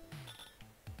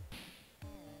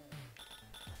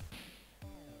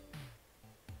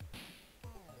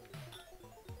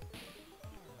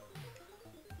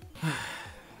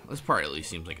 This part at least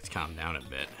seems like it's calmed down a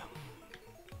bit.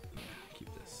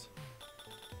 Keep this.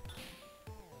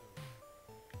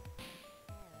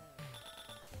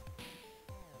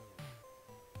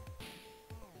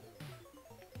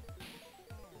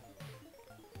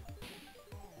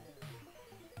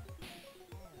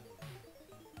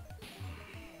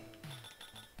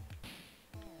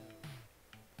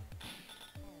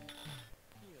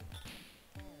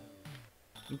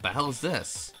 What the hell is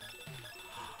this?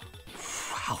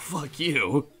 Wow, fuck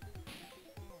you.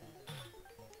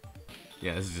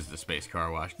 Yeah, this is just a space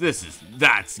car wash.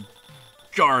 That's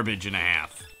garbage and a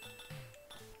half.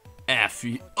 F.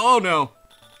 Oh no.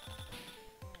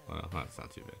 Well, that's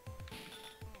not too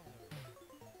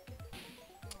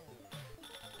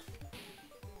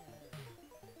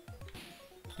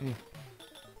bad.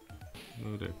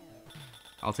 No, dude.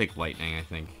 I'll take lightning, I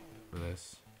think, for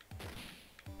this.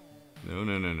 No.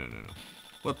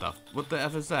 What the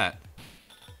F is that?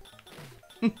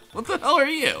 What the hell are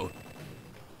you?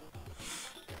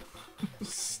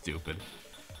 Stupid.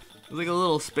 It's like a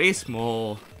little space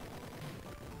mole.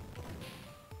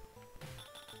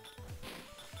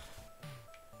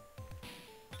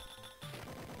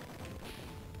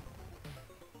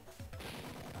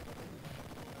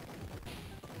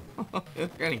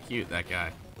 It's kind of cute, that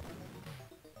guy.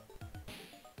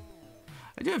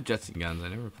 I do have jets and guns. I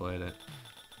never played it.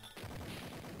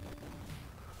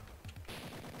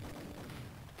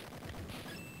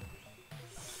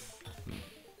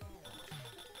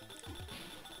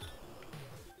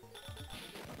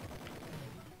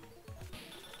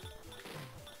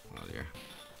 Oh dear.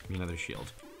 Give me another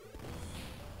shield.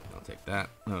 I'll take that.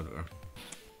 Oh dear.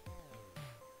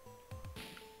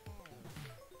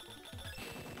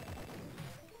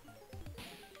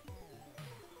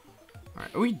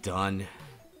 Alright, are we done?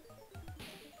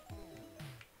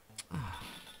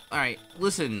 Alright,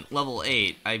 listen, level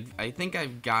 8. I think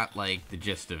I've got, like, the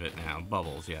gist of it now.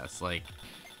 Bubbles, yes. Like,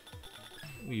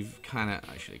 we've kind of...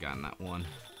 I should have gotten that one.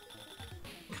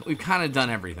 We've kind of done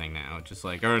everything now. It's just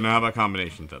like, alright, now how about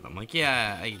combinations of them? Like,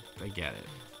 yeah, I get it.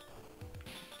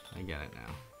 I get it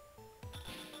now.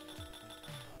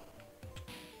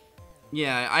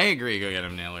 Yeah, I agree. Go get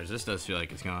him, Nailers. This does feel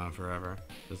like it's going on forever.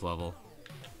 This level.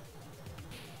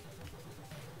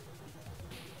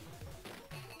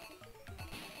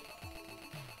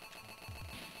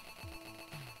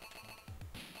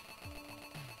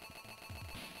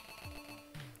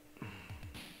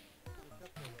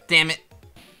 Damn it.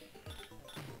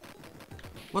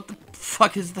 What the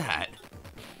fuck is that?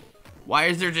 Why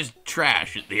is there just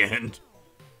trash at the end?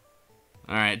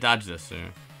 Alright, dodge this, sir.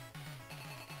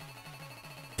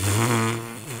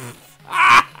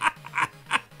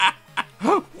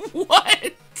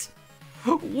 What?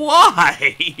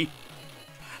 Why?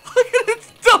 Look at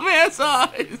its dumbass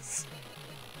eyes.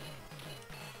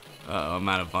 Uh-oh, I'm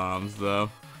out of bombs, though.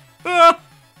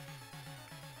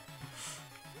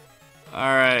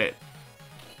 Alright.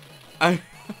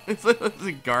 It's like it's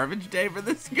a garbage day for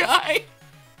this guy.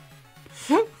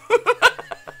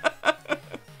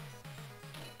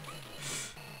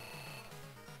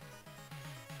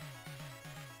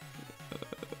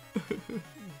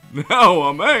 Now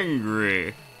I'm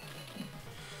angry.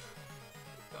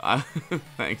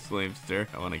 Thanks, Lamester.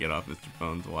 I want to get off Mr.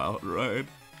 Phone's wild ride.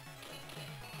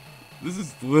 This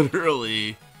is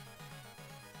literally...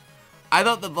 I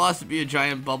thought the boss would be a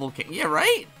giant bubble king. Yeah,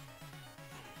 right?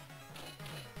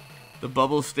 The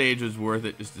bubble stage was worth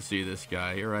it just to see this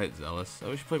guy. You're right, Zealous. I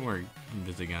wish you played more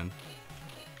Invisigun.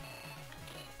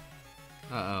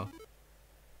 Uh-oh.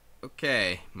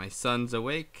 Okay, my son's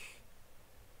awake.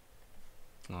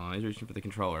 Oh, he's reaching for the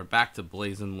controller. Back to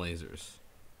blazing lasers.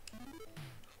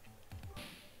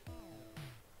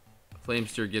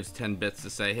 Flamester gives 10 bits to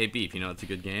say, hey, Beef, you know it's a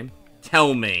good game?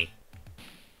 Tell me!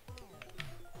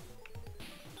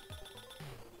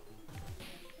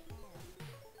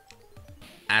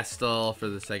 Astal for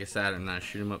the Sega Saturn, not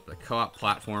shoot 'em up. The co-op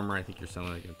platformer, I think you're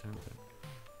selling a good time with it.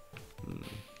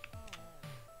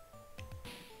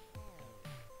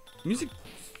 Music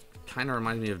kind of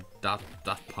reminds me of Daft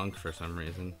Punk for some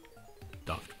reason.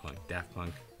 Daft Punk. I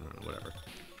don't know, whatever.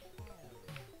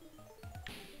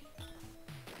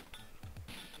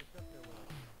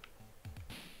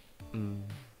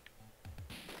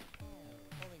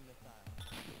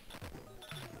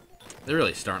 They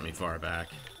really start me far back.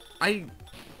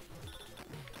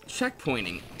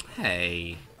 Checkpointing.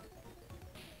 Hey.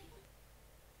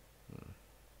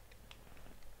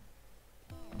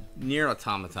 Nier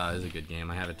Automata is a good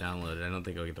game. I have it downloaded. I don't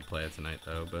think I'll get to play it tonight,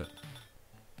 though, but...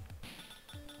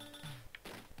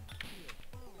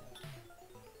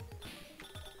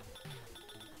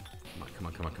 Come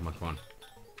on, come on, come on, come on.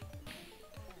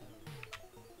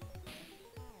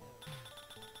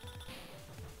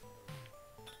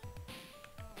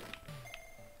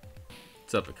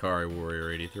 What's up, Akari Warrior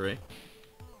 83?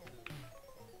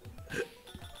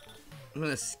 I'm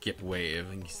gonna skip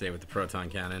wave and stay with the proton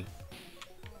cannon.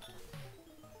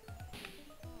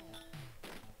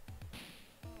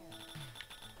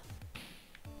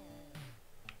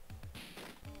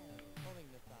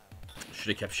 Should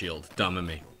have kept shield. Dumb of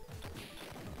me.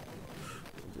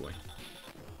 Oh boy.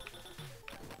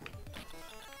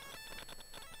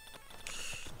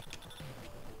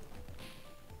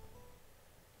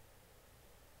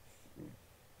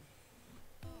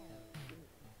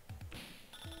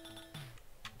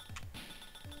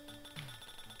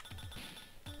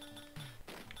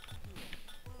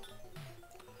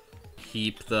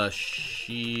 Keep the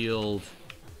shield.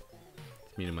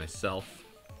 It's me to myself.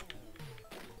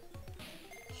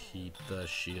 Keep the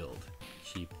shield.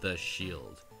 Keep the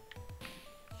shield.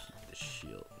 Keep the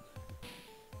shield.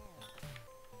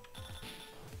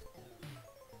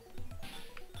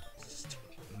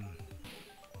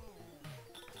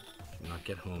 Do not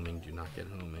get homing. Do not get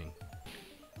homing.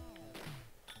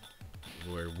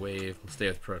 Avoid wave. We'll stay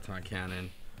with proton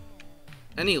cannon.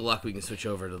 Any luck, we can switch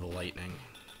over to the lightning.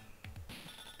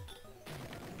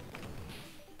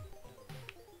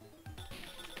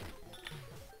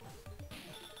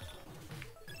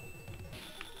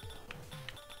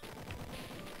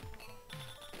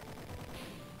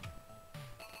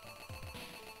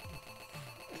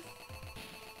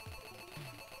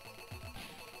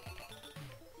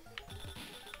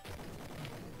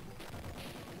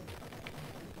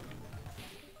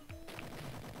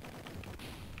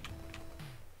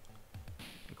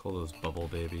 Call those bubble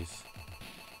babies.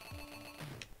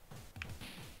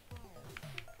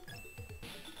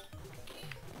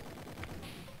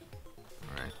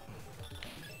 Alright.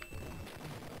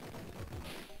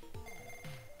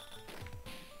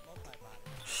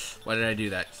 Why did I do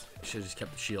that? Should have just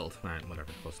kept the shield. Alright,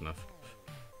 whatever. Close enough.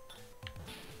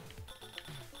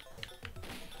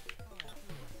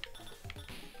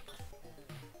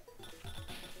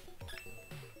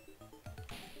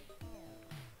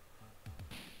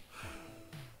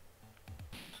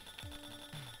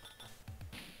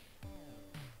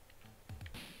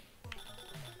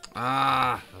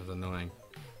 Ah, that was annoying.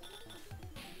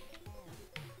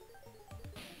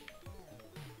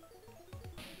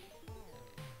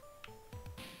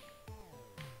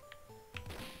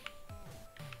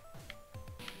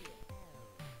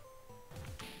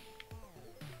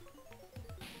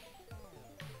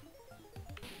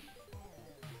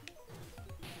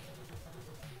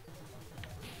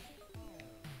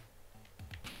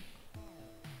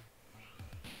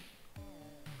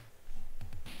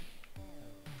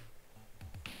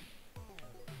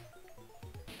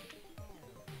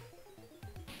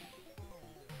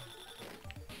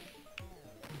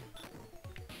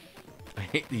 I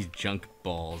hate these junk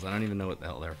balls. I don't even know what the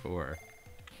hell they're for.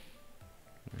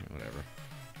 Whatever.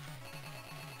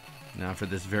 Now for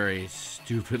this very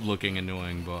stupid looking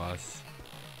annoying boss.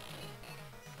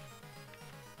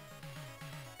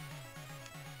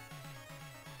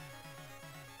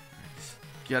 Just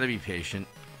gotta be patient.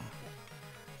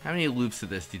 How many loops of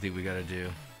this do you think we gotta do?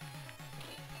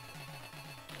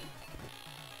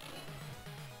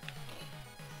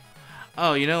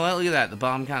 Oh, you know what? Look at that. The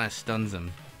bomb kind of stuns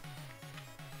him.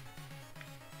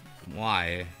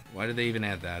 Why? Why did they even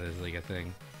add that as like a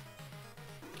thing?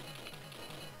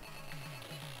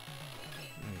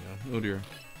 There you go. Oh dear.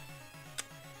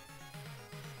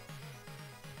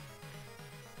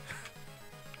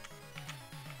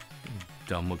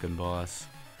 Dumb looking boss.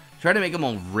 Try to make him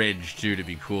all ridged too to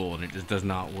be cool, and it just does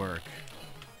not work.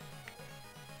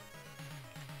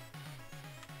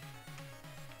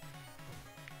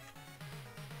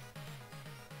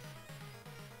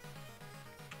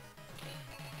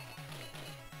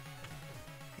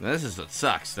 This is what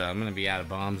sucks, though. I'm gonna be out of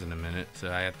bombs in a minute,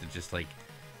 so I have to just like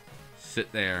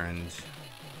sit there and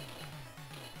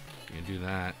do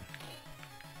that.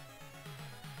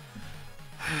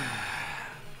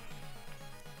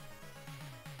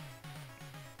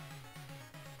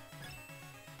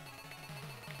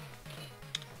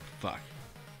 Fuck.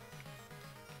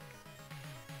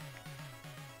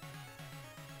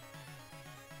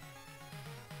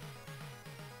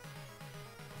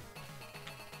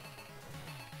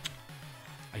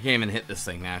 I can't even hit this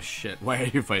thing now. Shit. Why are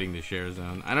you fighting the share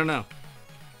zone? I don't know.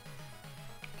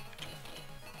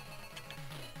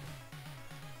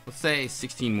 Let's say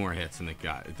 16 more hits and it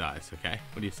dies, okay?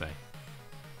 What do you say?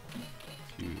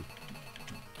 2,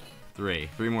 3.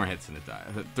 3 more hits and it dies.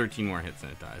 13 more hits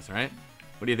and it dies, right?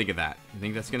 What do you think of that? You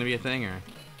think that's gonna be a thing, or?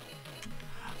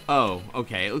 Oh,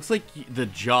 okay. It looks like the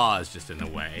jaw is just in the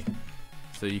way.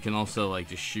 So you can also, like,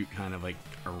 just shoot kind of, like,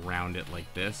 around it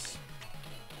like this.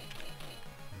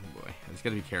 Oh boy. I just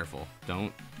gotta be careful.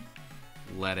 Don't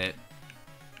let it...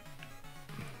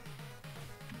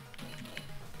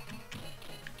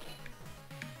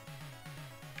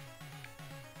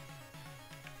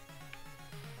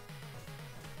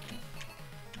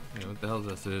 Wait, what the hell is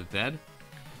this? Is it dead?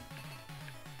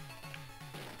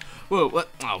 Whoa, what?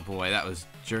 Oh boy, that was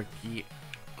jerky.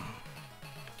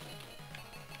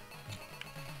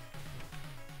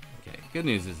 Okay, good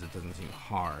news is it doesn't seem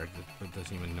hard. It does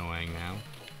seem annoying now.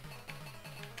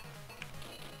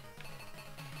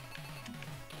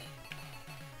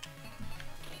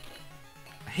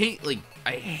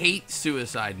 I hate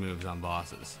suicide moves on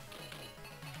bosses.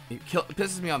 It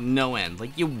pisses me off no end.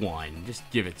 Like, you won. Just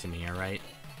give it to me, alright?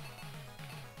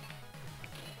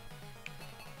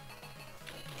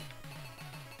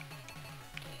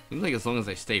 Seems like as long as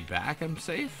I stay back, I'm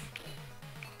safe.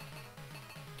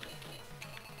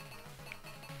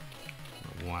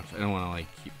 Watch. I don't want to, like,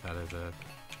 keep that as a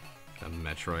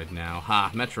Metroid now.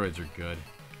 Ha! Metroids are good.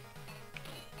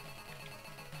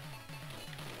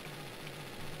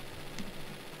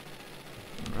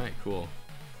 Alright, cool.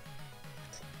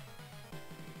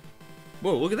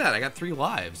 Whoa, look at that. I got 3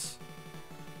 lives.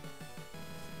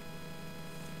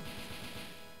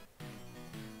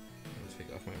 Let's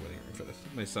take off my wedding ring for this.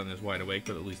 My son is wide awake,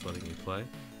 but at least letting me play.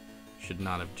 Should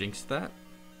not have jinxed that.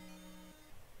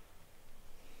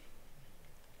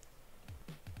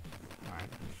 Alright.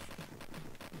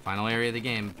 Final area of the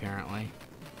game, apparently.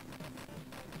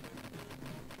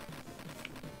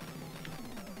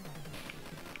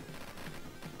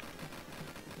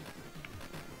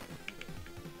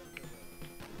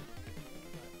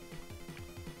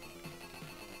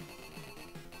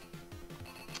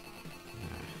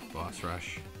 Boss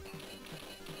rush.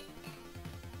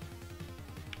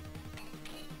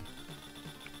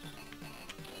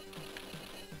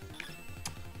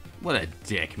 What a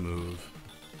dick move.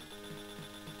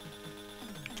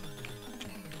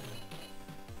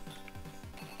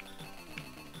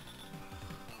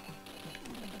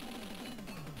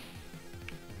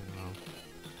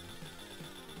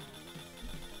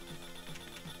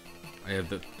 I have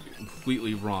the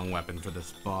completely wrong weapon for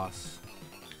this boss.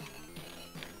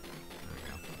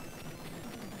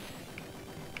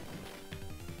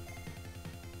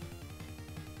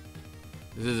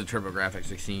 This is a TurboGrafx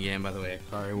 16 game, by the way.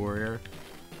 Sorry, Warrior.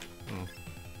 Oh,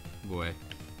 boy.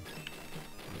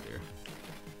 Oh, dear.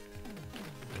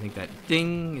 I think that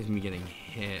ding is me getting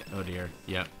hit. Oh, dear.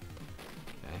 Yep.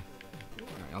 Okay.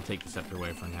 Alright, I'll take the scepter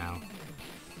away for now.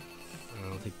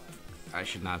 I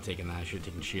should not have taken that. I should have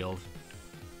taken shield.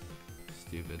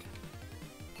 Stupid.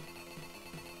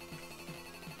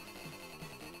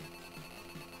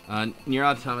 Nier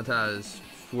Automata is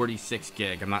 46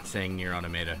 gig. I'm not saying Nier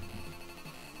Automata.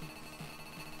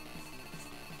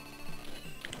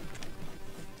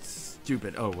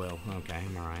 Stupid. Oh, well. Okay,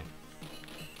 I'm alright.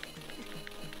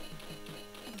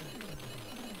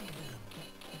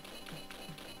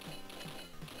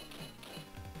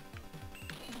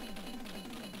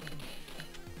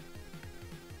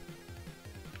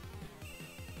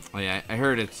 Oh, yeah, I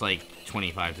heard it's like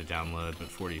 25 to download, but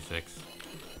 46.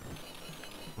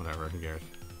 Whatever, who cares?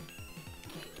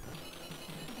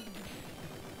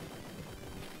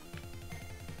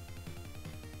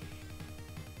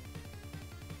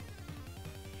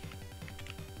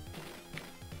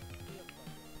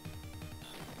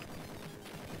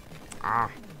 Ah.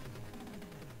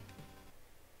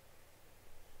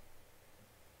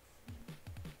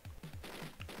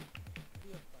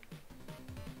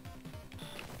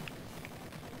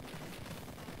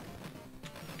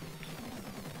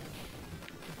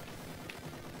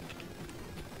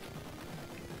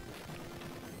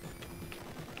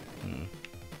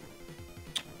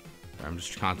 I'm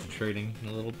just concentrating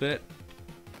a little bit.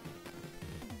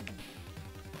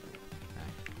 Okay.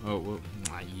 Oh, whoa,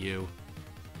 not you.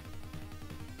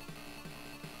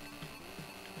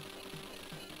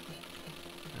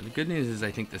 The good news is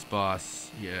I think this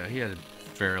boss, yeah, he had a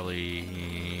fairly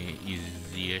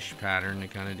easy-ish pattern to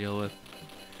kind of deal with.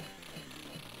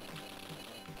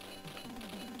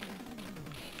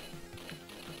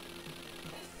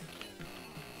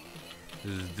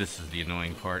 This is the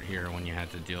annoying part here when you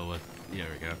have to deal with... Yeah,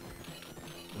 there we go.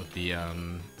 with the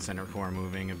center core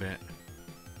moving a bit.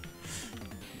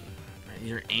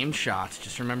 Your aim shots,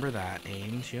 just remember that.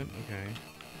 Aim ship, okay.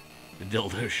 The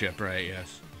dildo ship, right,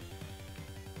 yes.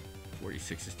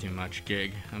 46 is too much,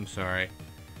 gig. I'm sorry.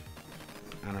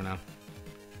 I don't know.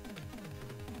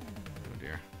 Oh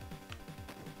dear.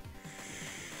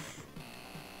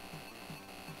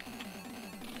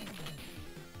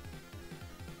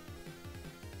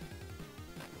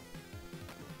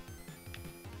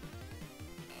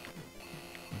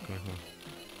 Okay.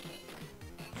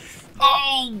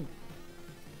 Oh!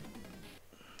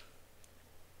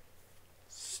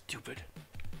 Stupid.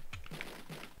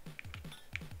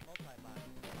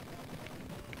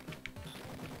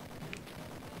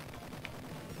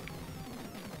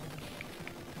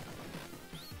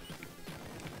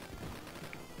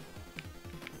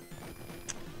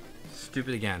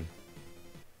 Stupid again.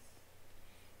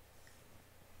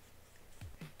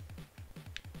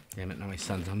 Damn it, now my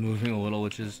sun's moving a little,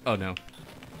 which is... Oh, no.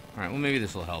 Alright, well, maybe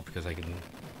this will help, because I can...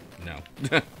 No.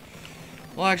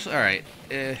 Well, actually, alright.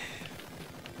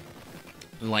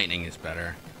 Lightning is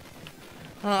better.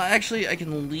 Actually, I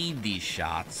can lead these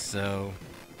shots, so...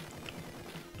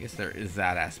 I guess there is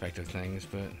that aspect of things,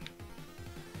 but...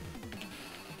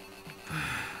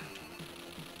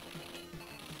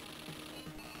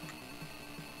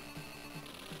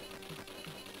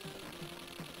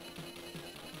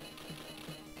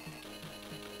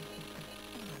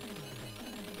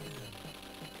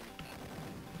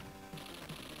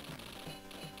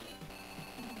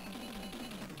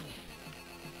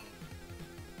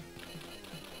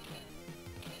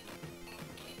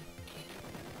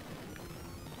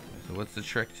 So what's the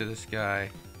trick to this guy?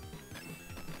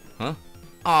 Huh?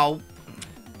 Oh!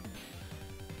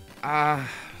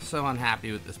 So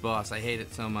unhappy with this boss. I hate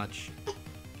it so much.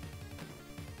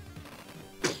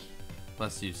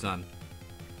 Bless you, son.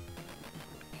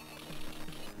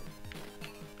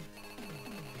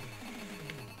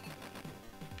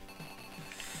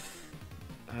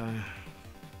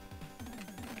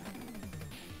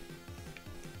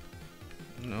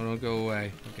 No, don't go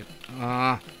away. Okay.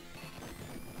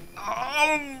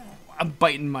 I'm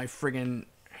biting my friggin'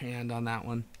 hand on that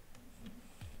one.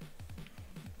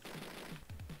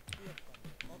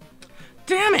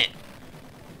 Damn it!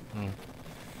 Oh.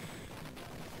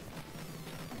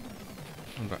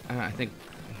 I think...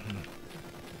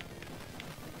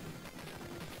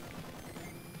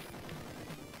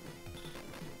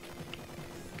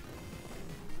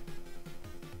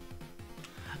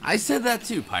 I said that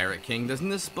too, Pirate King. Doesn't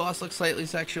this boss look slightly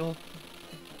sexual?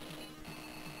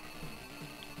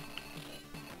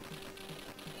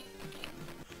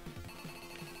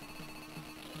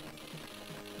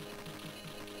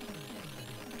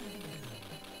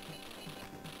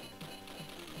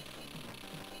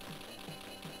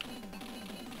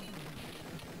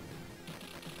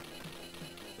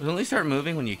 Doesn't they start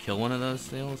moving when you kill one of those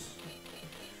things?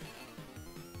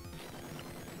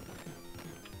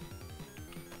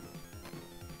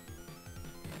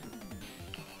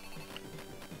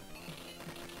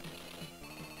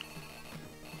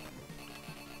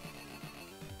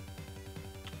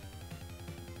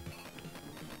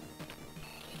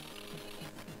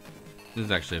 This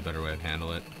is actually a better way to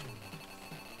handle it.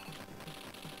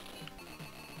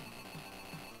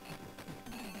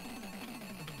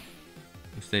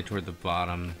 Stay toward the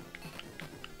bottom.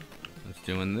 Let's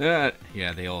doing that.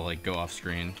 Yeah, they all like go off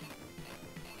screen.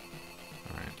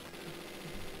 Alright.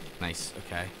 Nice,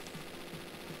 okay.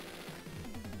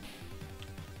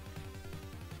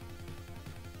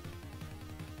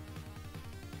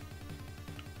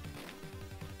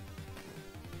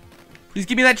 Please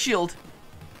give me that shield.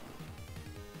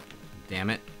 Damn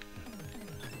it.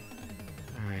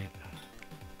 Alright.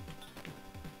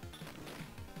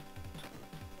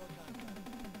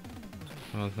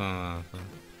 I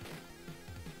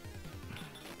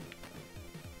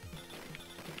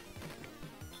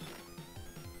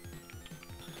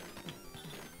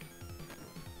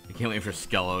can't wait for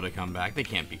Skello to come back. They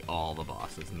can't beat all the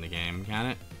bosses in the game, can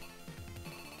it?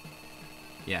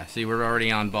 Yeah, see, we're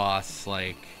already on boss,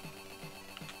 like...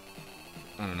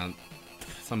 I don't know.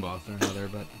 Some boss or another,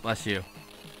 but bless you.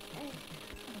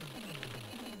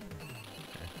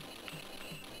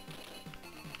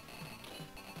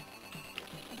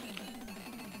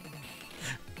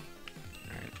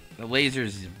 The lasers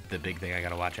is the big thing I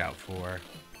gotta watch out for.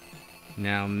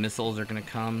 Now, missiles are gonna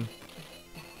come.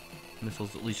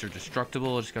 Missiles at least are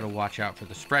destructible. Just gotta watch out for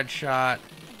the spread shot.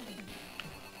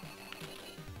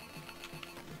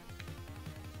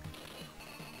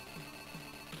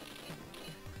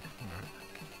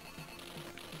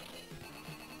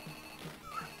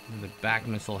 The back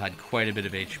missile had quite a bit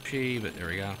of HP, but there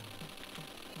we go.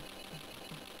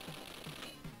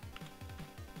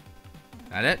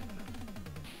 That it?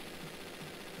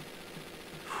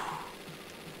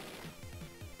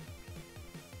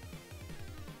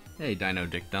 Hey, Dino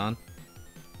Dick Don.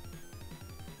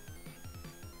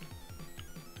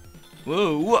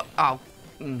 Whoa, whoa, ow.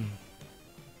 Mm.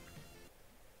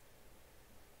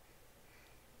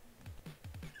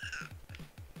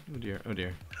 Oh dear, oh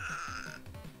dear.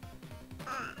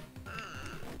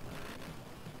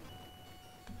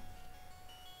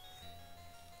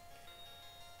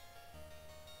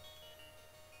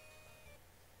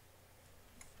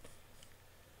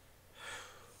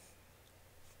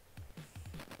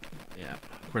 Yeah,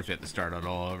 of course we have to start it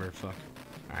all over, fuck.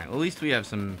 Alright, well, at least we have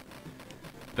some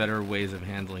better ways of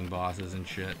handling bosses and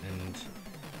shit, and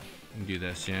we can do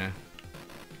this, yeah.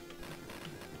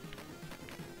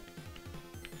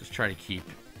 Just try to keep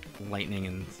lightning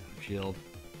and shield.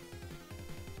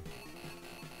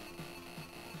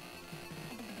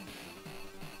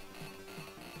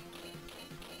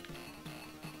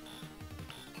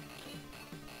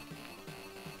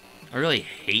 I really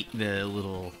hate the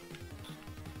little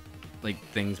like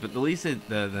things, but at least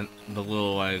the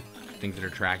little things that are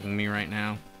tracking me right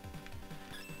now.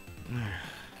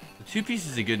 The two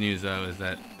pieces of good news though is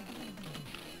that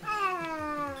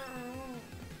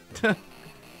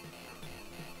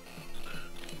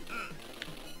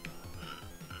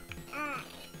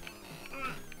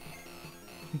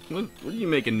what are you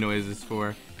making noises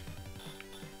for?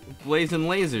 Blazing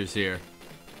lasers here.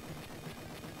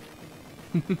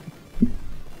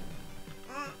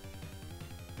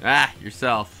 Ah,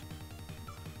 yourself.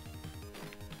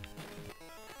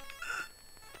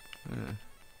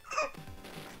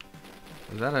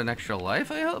 Is that an extra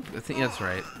life, I hope? I think that's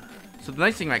right. So the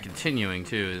nice thing about continuing,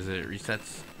 too, is it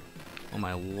resets all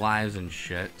my lives and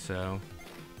shit, so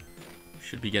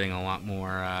should be getting a lot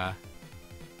more,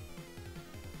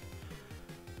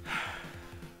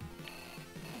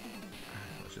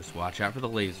 let's just watch out for the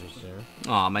lasers, sir.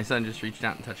 Aw, my son just reached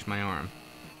out and touched my arm.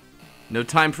 No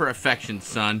time for affection,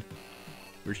 son.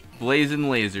 We're blazing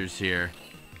lasers here.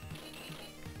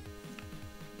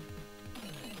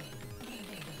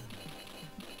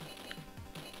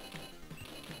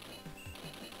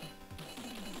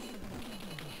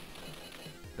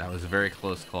 That was a very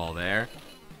close call there.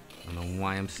 I don't know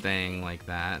why I'm staying like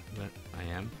that, but I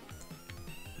am.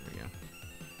 There we go.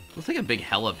 Looks like a big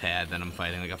helipad that I'm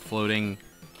fighting, like a floating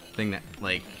thing that,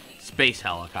 like, space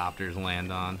helicopters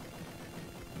land on.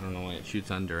 I don't know why it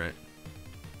shoots under it.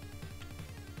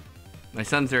 My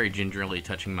son's very gingerly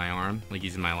touching my arm, like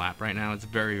he's in my lap right now. It's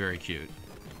very, very cute.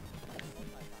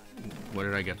 Where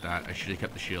did I get that? I should have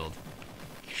kept the shield.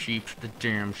 Keep the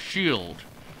damn shield.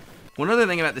 One other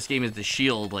thing about this game is the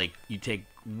shield, like, you take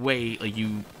way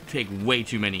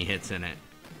too many hits in it.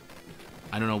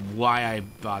 I don't know why I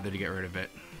bothered to get rid of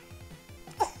it.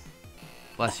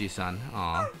 Bless you, son.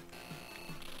 Aw.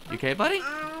 You okay, buddy?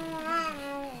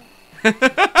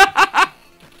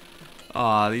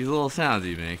 Aw, these little sounds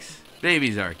he makes.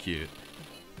 Babies are cute.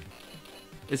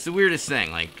 It's the weirdest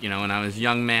thing. Like, you know, when I was a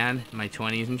young man, in my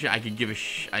 20s and shit, I could give a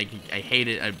I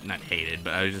hated, not hated,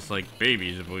 but I was just like,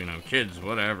 babies, you know, kids,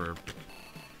 whatever.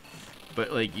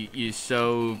 But, like, you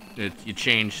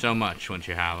change so much once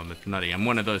you have them. It's nutty. I'm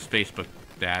one of those Facebook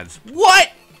dads.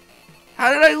 What?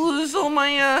 How did I lose all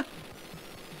my,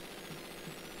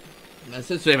 I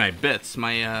should say my bits,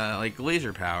 my, like,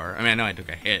 laser power. I mean, I know I took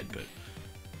a hit, but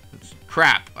it's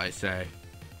crap, I say.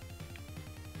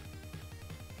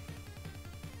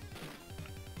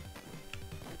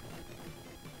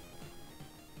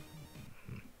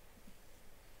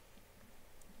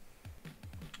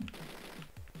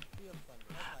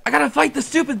 I gotta fight the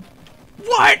stupid...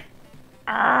 What?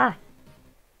 I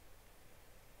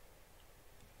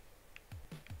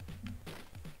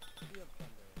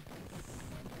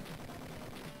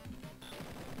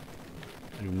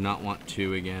do not want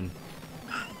to again.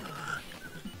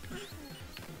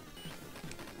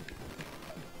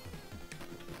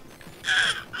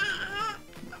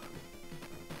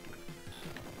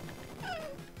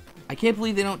 I can't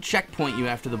believe they don't checkpoint you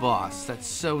after the boss. That's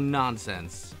so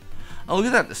nonsense. Oh, look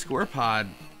at that. The score pod,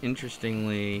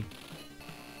 interestingly...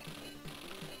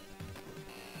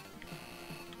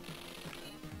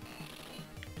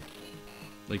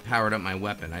 like, powered up my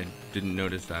weapon. I didn't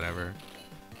notice that ever.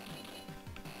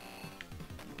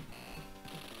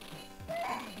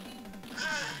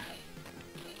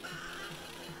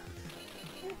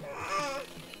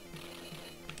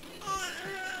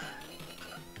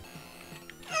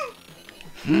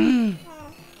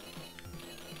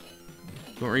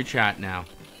 Don't reach out now.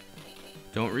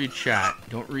 Don't read chat.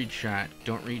 Don't read chat.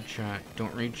 Don't read chat.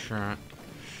 Don't read chat.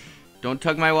 Don't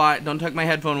tug my don't tug my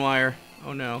headphone wire.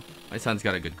 Oh no. My son's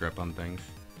got a good grip on things.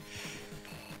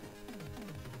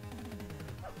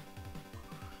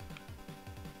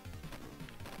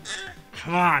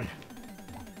 Come on.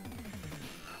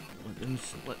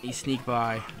 Let me sneak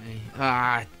by.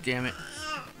 Ah, damn it.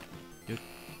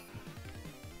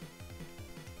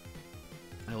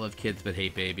 I love kids but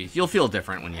hate babies. You'll feel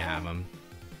different when you have them.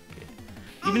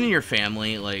 Even in your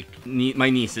family, like,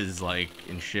 my nieces, like,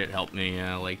 and shit helped me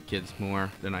like kids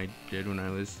more than I did when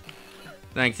I was...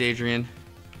 Thanks, Adrian.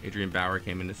 Adrian Bauer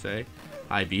came in to say,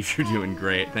 "Hi, Beef, you're doing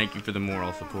great. Thank you for the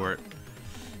moral support."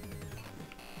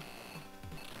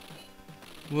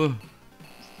 Whoa.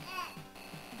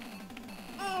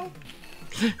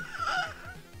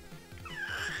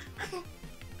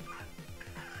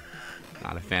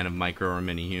 Not a fan of micro or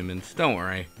mini humans. Don't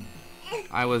worry.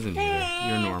 I wasn't either.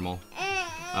 You're normal.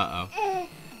 Uh-oh.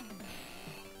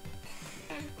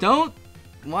 Don't!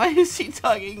 Why is he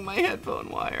tugging my headphone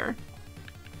wire?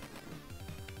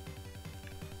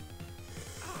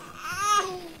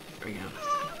 There we go.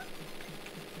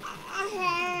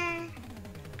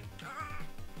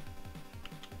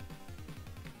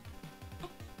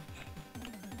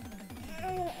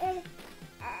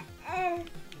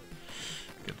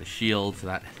 Got the shield, so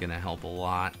that's gonna help a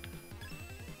lot.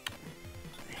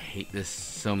 I hate this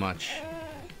so much.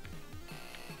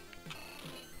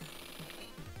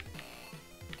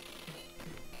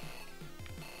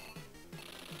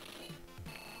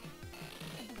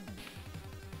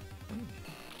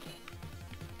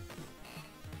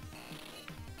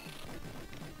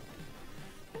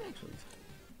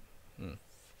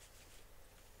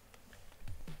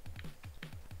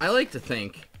 I like to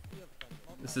think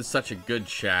this is such a good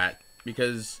chat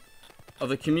because of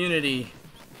the community.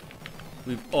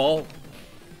 We've all...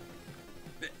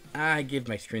 I give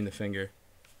my screen the finger.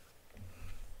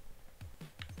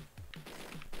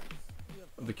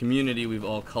 Of the community we've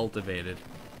all cultivated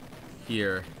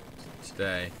here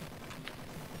today.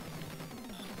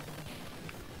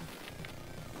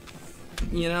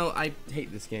 You know, I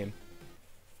hate this game.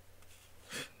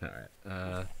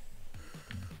 Alright,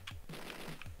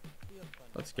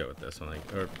 let's go with this one,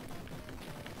 or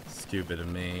stupid of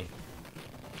me.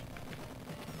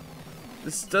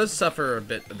 This does suffer a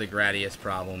bit of the Gradius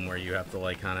problem where you have to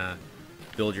like kind of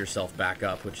build yourself back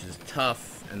up, which is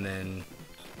tough, and then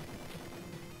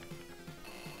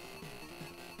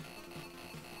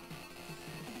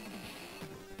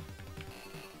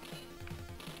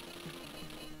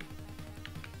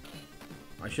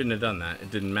I shouldn't have done that. It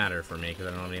didn't matter for me because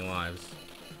I don't have any lives.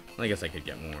 I guess I could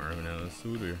get more, who knows.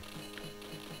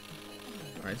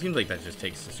 Alright, it seems like that just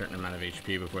takes a certain amount of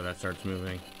HP before that starts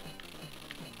moving.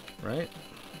 Right?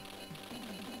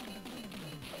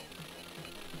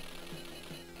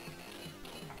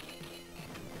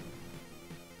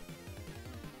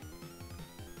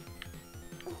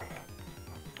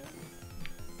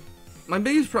 My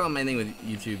biggest problem, I think, with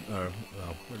YouTube... well,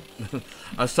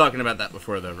 I was talking about that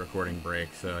before the recording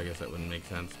break, so I guess that wouldn't make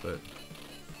sense, but...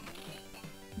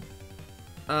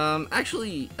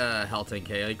 actually, Hell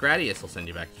 10K, like, Gradius will send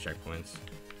you back to checkpoints.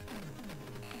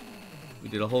 We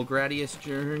did a whole Gradius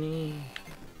journey.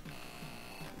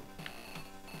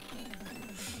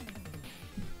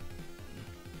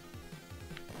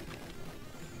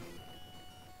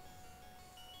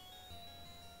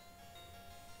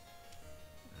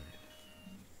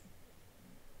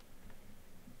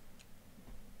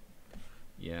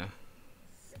 Yeah.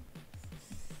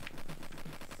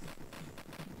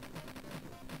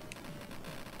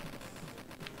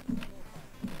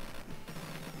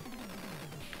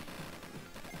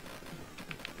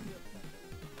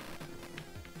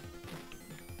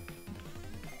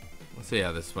 Let's see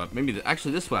how this weapon. Maybe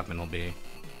actually this weapon will be.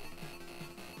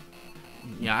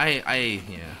 Yeah,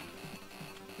 yeah.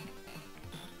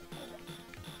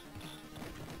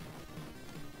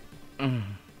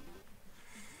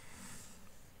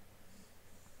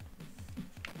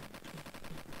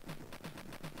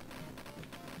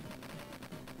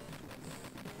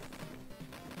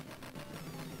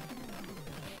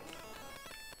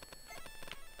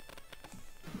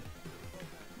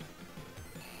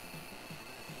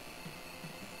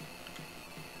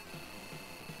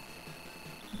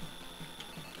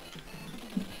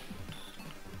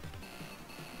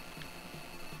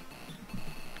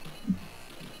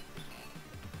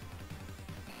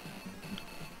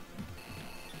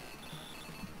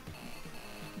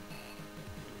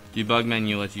 Debug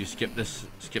menu lets you skip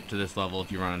to this level if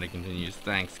you run it. It continues.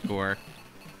 Thanks, Core.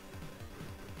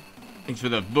 Thanks for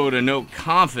the vote of no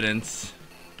confidence.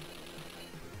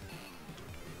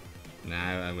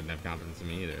 Nah, I wouldn't have confidence in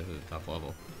me either. This is a tough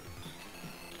level.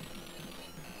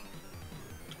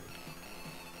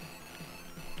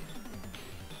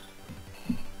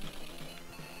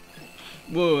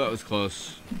 Whoa, that was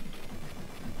close.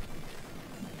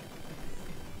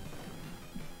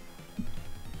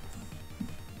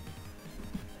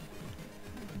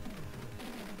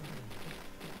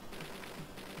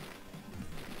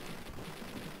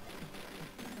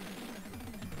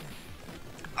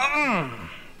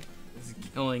 This is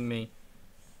killing me.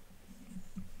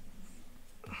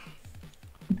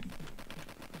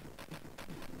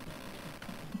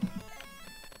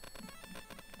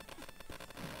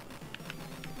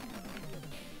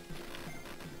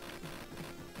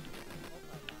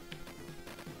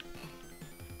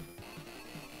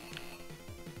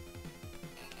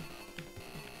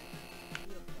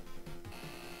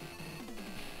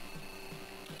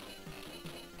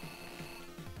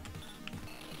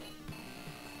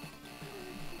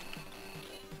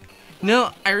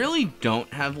 No, I really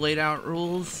don't have laid out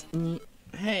rules.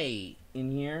 Hey,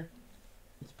 in here,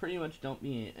 it's pretty much don't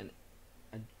be an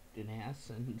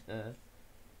ass and,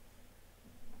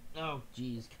 oh,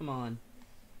 jeez, come on.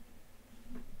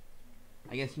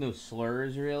 I guess no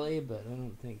slurs, really, but I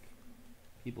don't think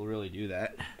people really do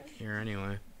that here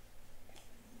anyway.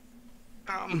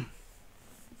 Alright.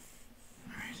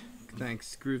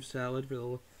 Thanks, Groove Salad, for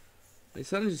the... My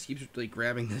son just keeps, like,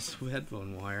 grabbing this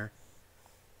headphone wire.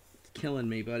 Killing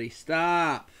me, buddy.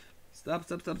 Stop. Stop.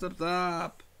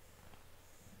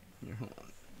 Here, hold on.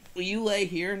 Will you lay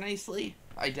here nicely?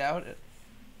 I doubt it.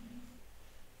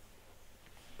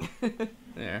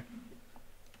 There.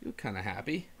 You look kind of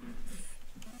happy.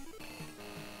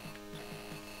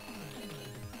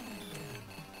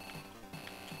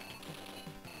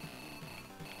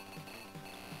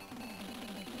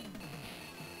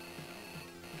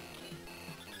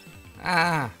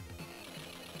 Ah.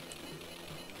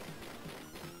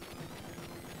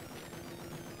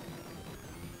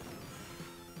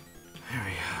 There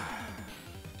we go.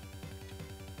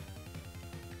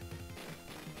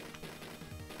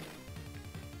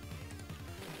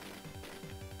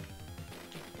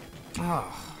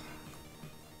 Oh.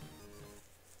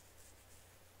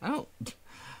 I don't...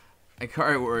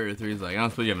 Ikari Warrior 3 is like, I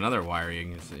don't suppose you have another wire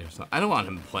you can see. I don't want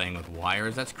him playing with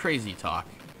wires. That's crazy talk.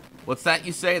 What's that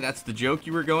you say? That's the joke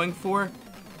you were going for?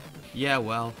 Yeah,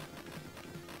 well.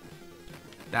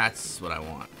 That's what I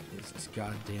want. Is this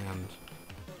goddamn...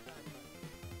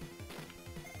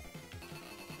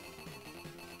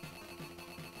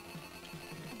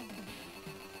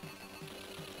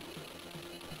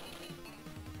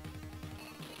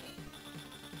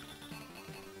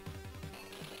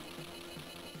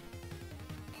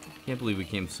 Can't believe we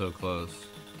came so close.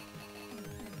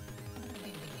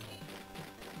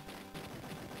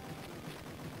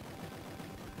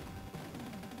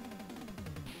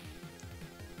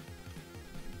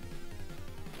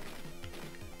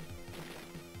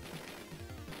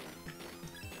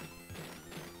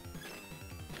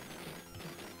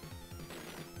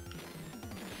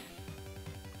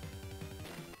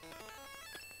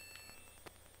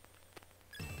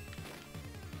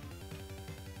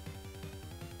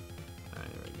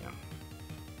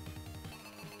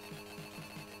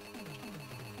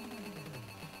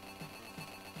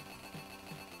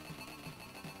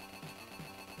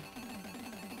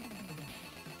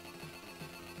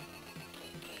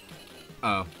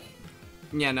 Oh.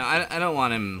 Yeah, no, I don't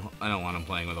want him,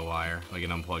 playing with a wire, like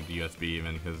an unplugged USB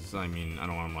even, because, I mean, I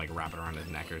don't want him, like, wrapping around his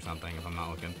neck or something if I'm not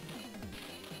looking.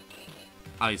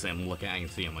 Obviously, I'm looking, I can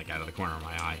see him, like, out of the corner of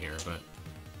my eye here, but...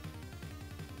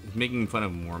 Is making fun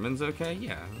of Mormons okay?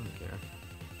 Yeah, I don't care.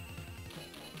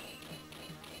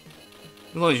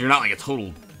 As long as you're not, like, a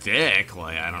total dick,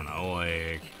 like, I don't know,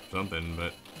 like, something,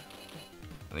 but...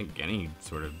 I think any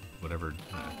sort of, whatever...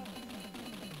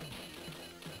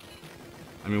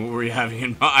 I mean, what were you having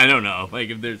in mind? I don't know.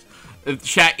 Like, if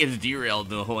chat gets derailed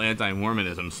to the whole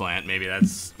anti-Mormonism slant, maybe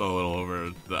that's a little over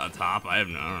the top. I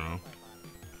don't know.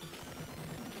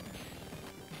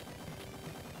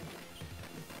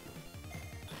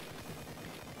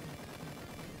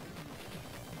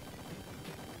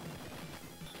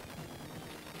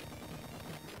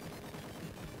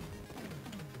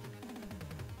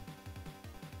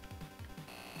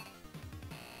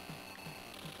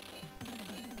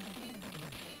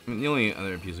 The only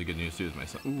other piece of good news too is my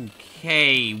son.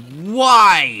 Okay,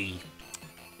 why?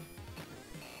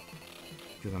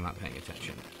 Because I'm not paying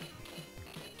attention.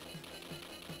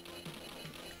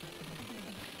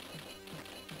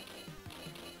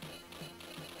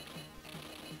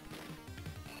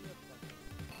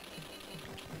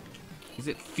 Is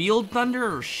it Field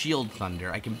Thunder or Shield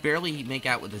Thunder? I can barely make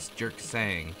out what this jerk's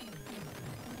saying.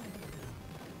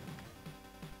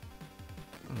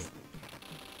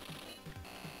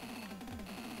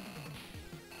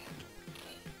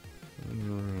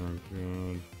 Oh,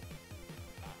 God.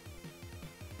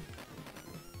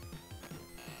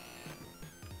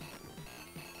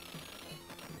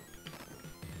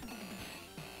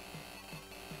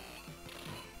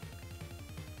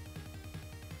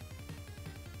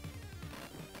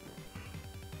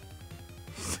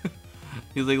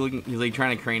 He's like looking. He's like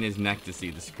trying to crane his neck to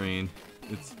see the screen.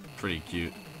 It's pretty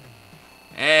cute.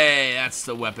 Hey, that's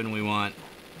the weapon we want.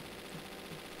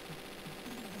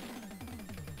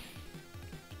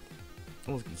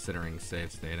 I was considering save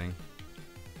stating.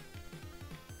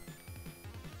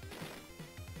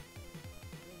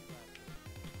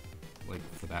 Like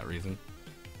for that reason.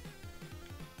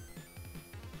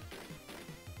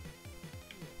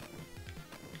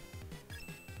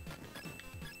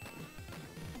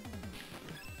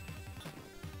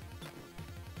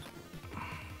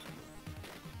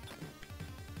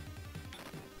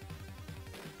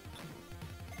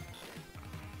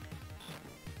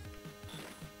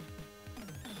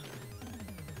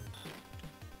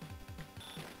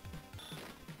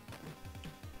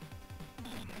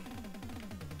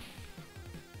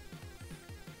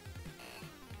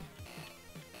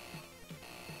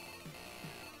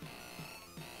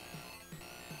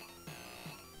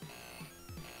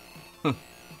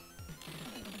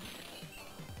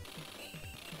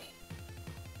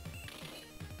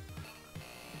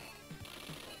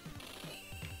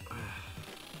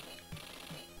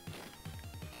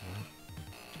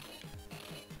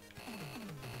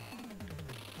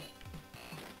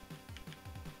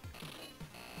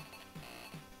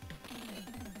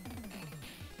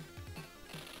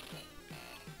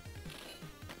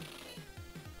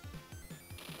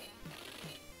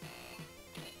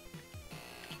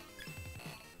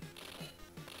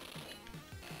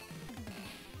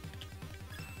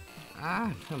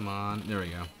 Ah, come on. There we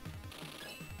go.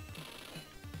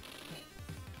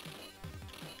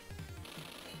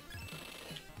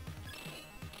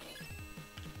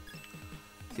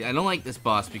 See, I don't like this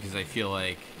boss because I feel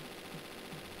like...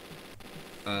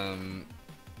 Oh,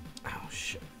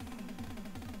 shit.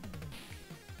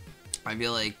 I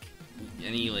feel like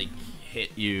any, like,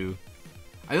 hit you...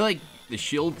 I feel like the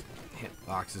shield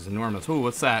hitbox is enormous. Oh,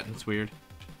 what's that? That's weird.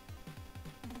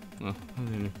 Oh, I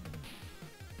don't know.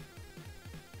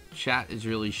 Chat is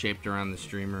really shaped around the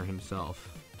streamer himself.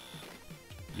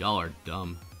 Y'all are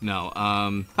dumb. No,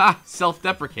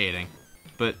 self-deprecating.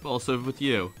 But also with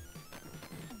you.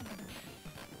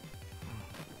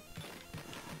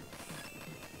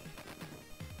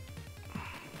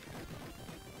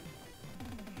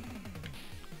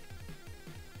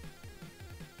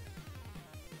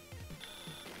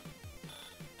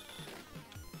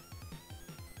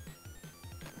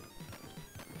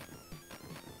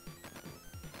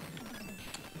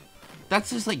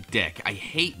 That's just like dick. I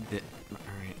hate that.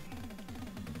 Alright.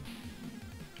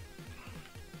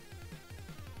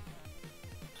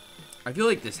 I feel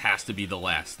like this has to be the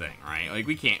last thing, right? Like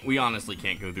we honestly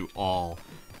can't go through all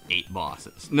 8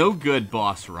 bosses. No good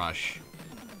boss rush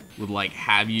would like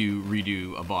have you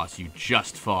redo a boss you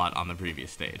just fought on the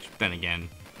previous stage. Then again,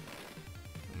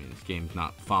 I mean, this game's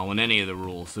not following any of the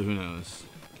rules, so who knows?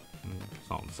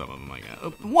 Some of them I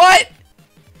guess. What?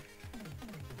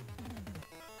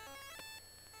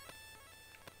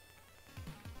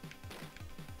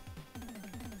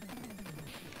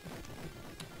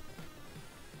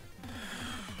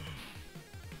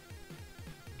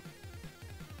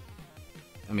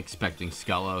 I'm expecting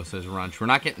Scullo, says Runch. We're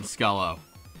not getting Scullo.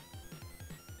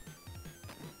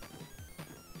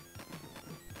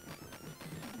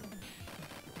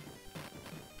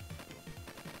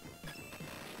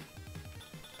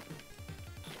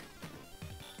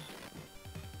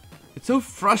 It's so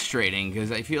frustrating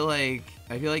because I feel like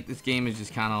this game is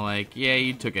just kind of like, yeah,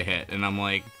 you took a hit, and I'm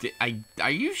like,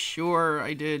 are you sure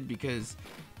I did? Because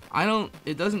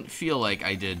it doesn't feel like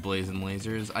I did, Blazing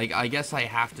Lasers. I guess I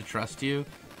have to trust you.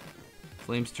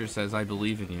 Flamester says, I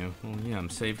believe in you. Well, yeah, I'm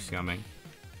safe scumming.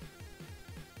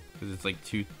 Because it's like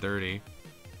 2:30.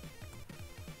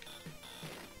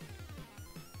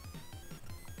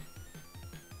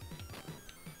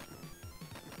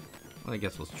 Well, I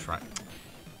guess we'll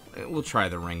try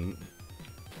the Ring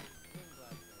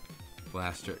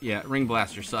Blaster. Yeah, Ring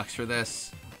Blaster sucks for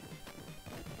this.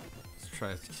 Let's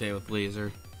try to stay with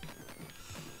Laser.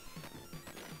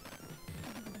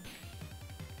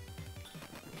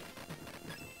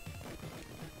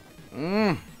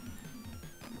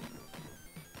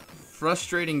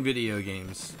 Frustrating video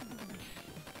games.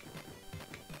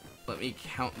 me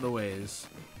count the ways.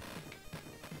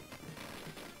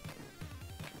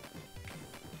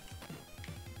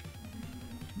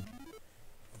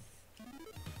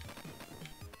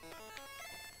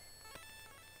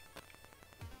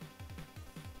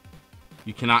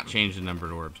 You cannot change the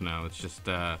numbered orbs, no. It's just,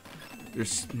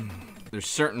 there's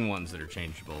certain ones that are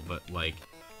changeable, but, like,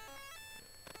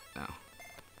 no.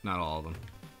 Not all of them.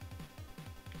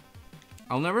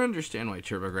 I'll never understand why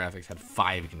TurboGrafx had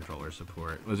 5 controller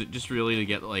support. Was it just really to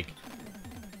get, like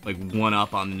one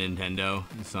up on the Nintendo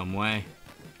in some way?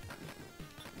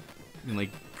 I mean,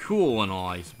 like, cool and all,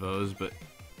 I suppose, but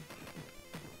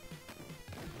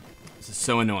this is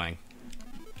so annoying.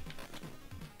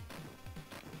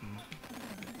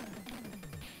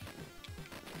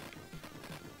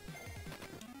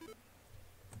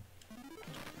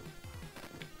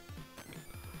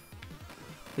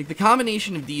 Like, the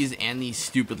combination of these and these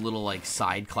stupid little, like,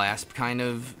 side clasp kind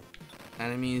of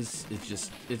enemies, it's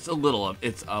just, it's a little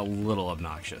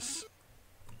obnoxious.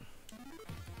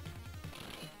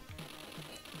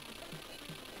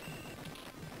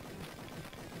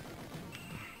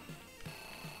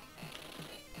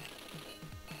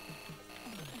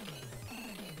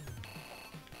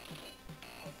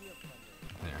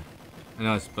 There. I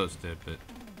know I was supposed to, but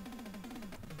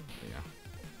yeah.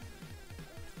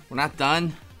 We're not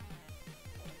done.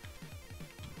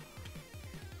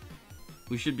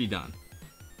 We should be done.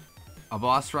 A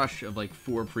boss rush of like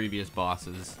 4 previous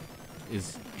bosses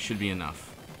should be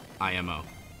enough. IMO.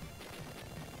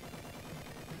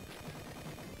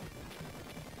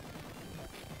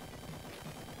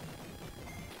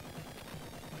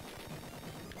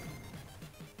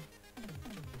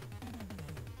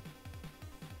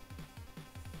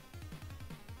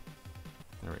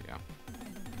 There we go.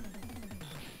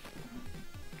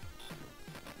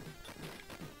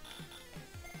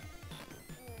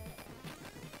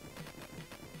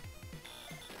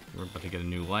 We're about to get a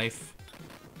new life.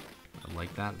 I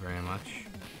like that very much.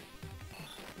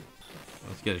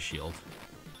 Let's get a shield.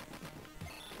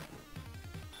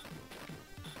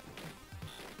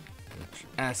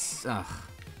 S. Ugh.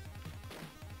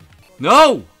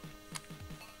 No!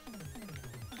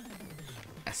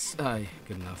 S.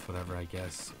 Good enough, whatever, I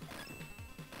guess.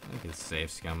 I think it's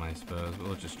safe scum, I suppose, but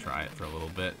we'll just try it for a little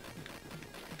bit.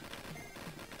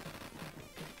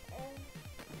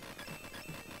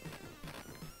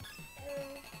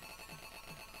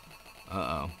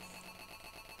 Uh-oh.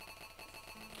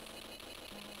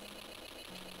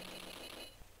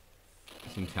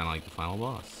 Seems kind of like the final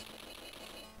boss.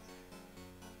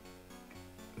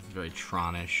 It's very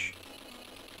Tronish.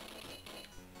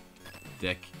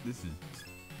 Dick. This is...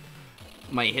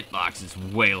 My hitbox is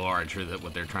way large for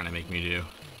what they're trying to make me do.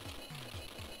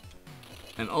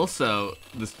 And also,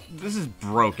 this is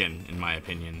broken, in my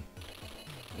opinion.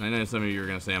 And I know some of you are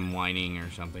going to say I'm whining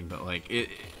or something, but like,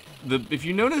 if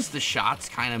you notice, the shots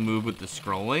kind of move with the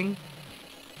scrolling,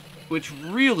 which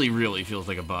really, really feels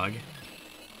like a bug.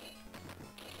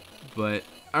 But,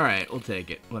 alright, we'll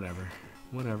take it. Whatever.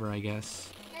 Whatever, I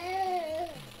guess. Oh,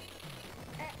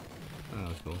 that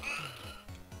was cool.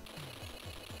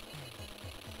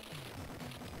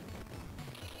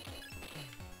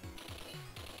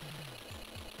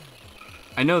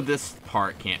 I know this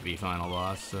part can't be final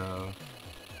boss, so...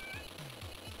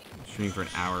 Shooting for an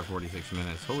hour, 46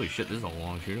 minutes. Holy shit, this is a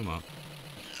long shoot 'em up.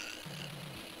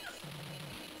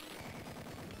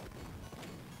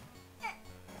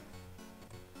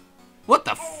 What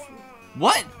the f...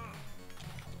 What?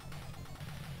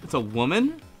 It's a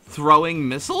woman throwing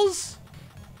missiles?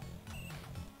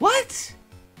 What?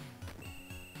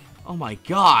 Oh my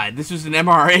god, this was an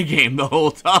MRA game the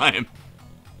whole time.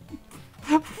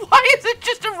 Why is it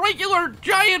just a regular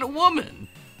giant woman?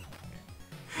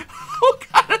 What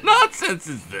kind of nonsense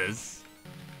is this?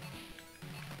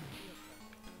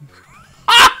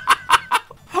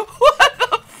 What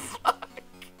the fuck?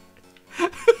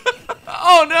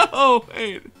 Oh no,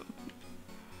 wait.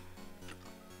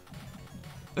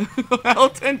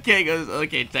 L10K goes,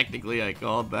 okay, technically I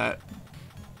called that.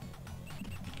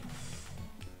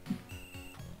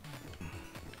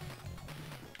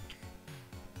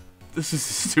 This is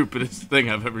the stupidest thing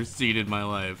I've ever seen in my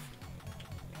life.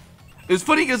 It's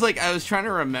funny because, like, I was trying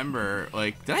to remember,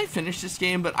 like, did I finish this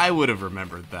game? But I would have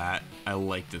remembered that, I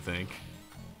like to think.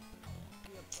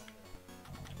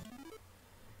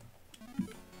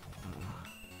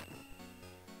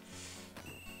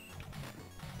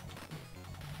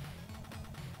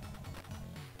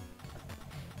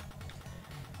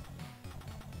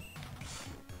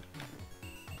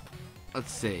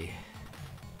 Let's see.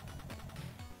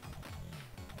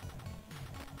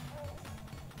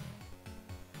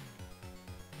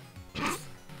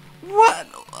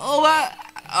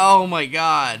 Oh my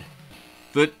god.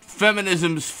 The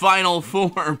feminism's final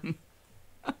form.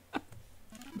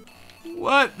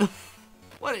 What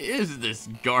is this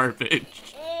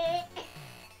garbage?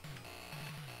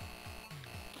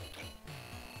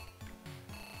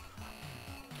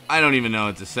 I don't even know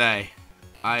what to say.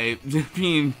 I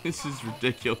mean, this is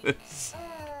ridiculous.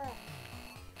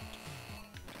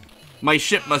 My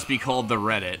ship must be called the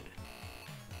Reddit.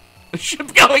 A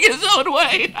ship going its own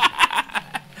way.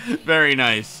 Very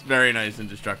nice,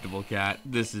 indestructible cat.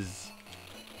 This is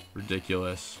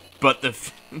ridiculous. But the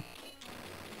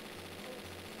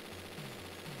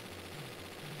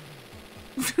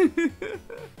look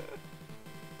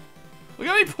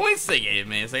how many points they gave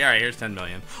me. It's like, alright, here's 10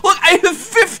 million. Look, I have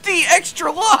 50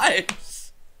 extra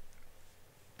lives!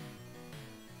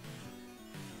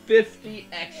 50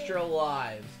 extra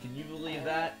lives. Can you believe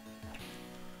that?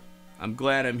 I'm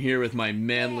glad I'm here with my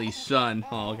manly son.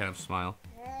 Oh, I'll kind of smile.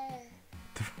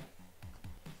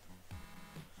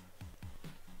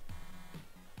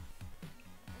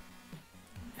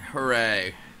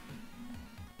 Hooray.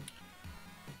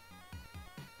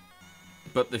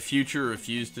 But the future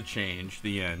refused to change.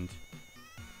 The end.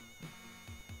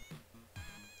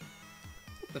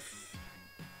 What the f...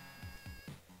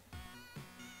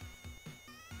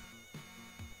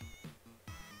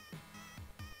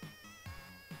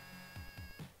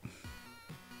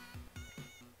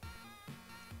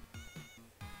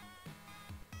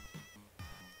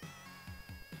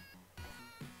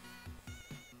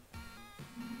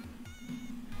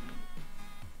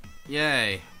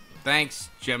 Yay. Thanks,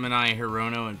 Gemini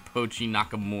Hirono and Pochi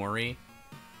Nakamori.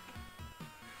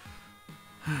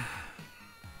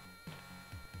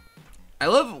 I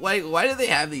love, why do they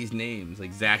have these names?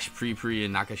 Like Zash Pripri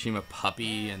and Nakashima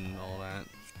Puppy and all that.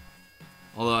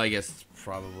 Although I guess it's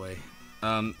probably.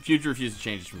 Future refused to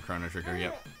change from Chrono Trigger,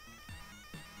 yep.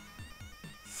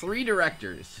 3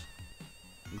 directors,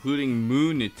 including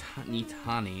Mu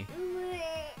Nitani.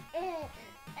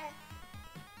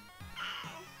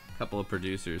 Couple of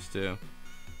producers too.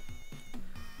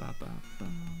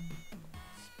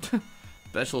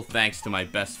 Special thanks to my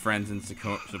best friends in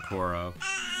Sapporo.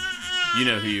 You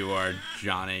know who you are,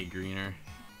 John A. Greener.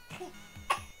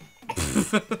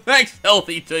 Thanks,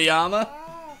 Healthy Toyama.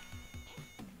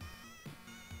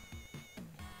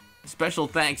 Special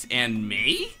thanks and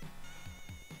me?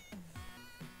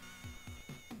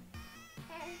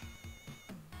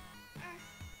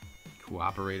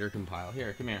 Cooperator compile.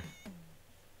 Here, come here.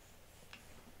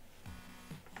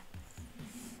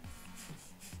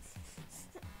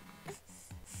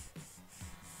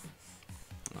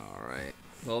 Alright.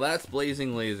 Well, that's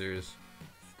Blazing Lasers.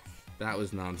 That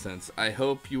was nonsense. I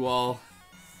hope you all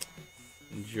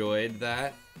enjoyed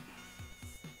that.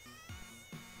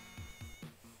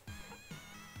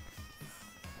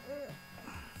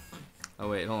 Oh,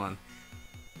 wait, hold on.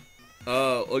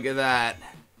 Oh, look at that.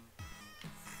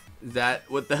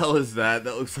 What the hell is that?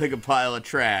 That looks like a pile of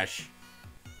trash.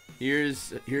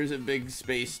 Here's a big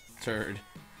space turd.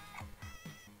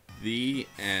 The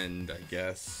end, I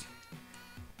guess.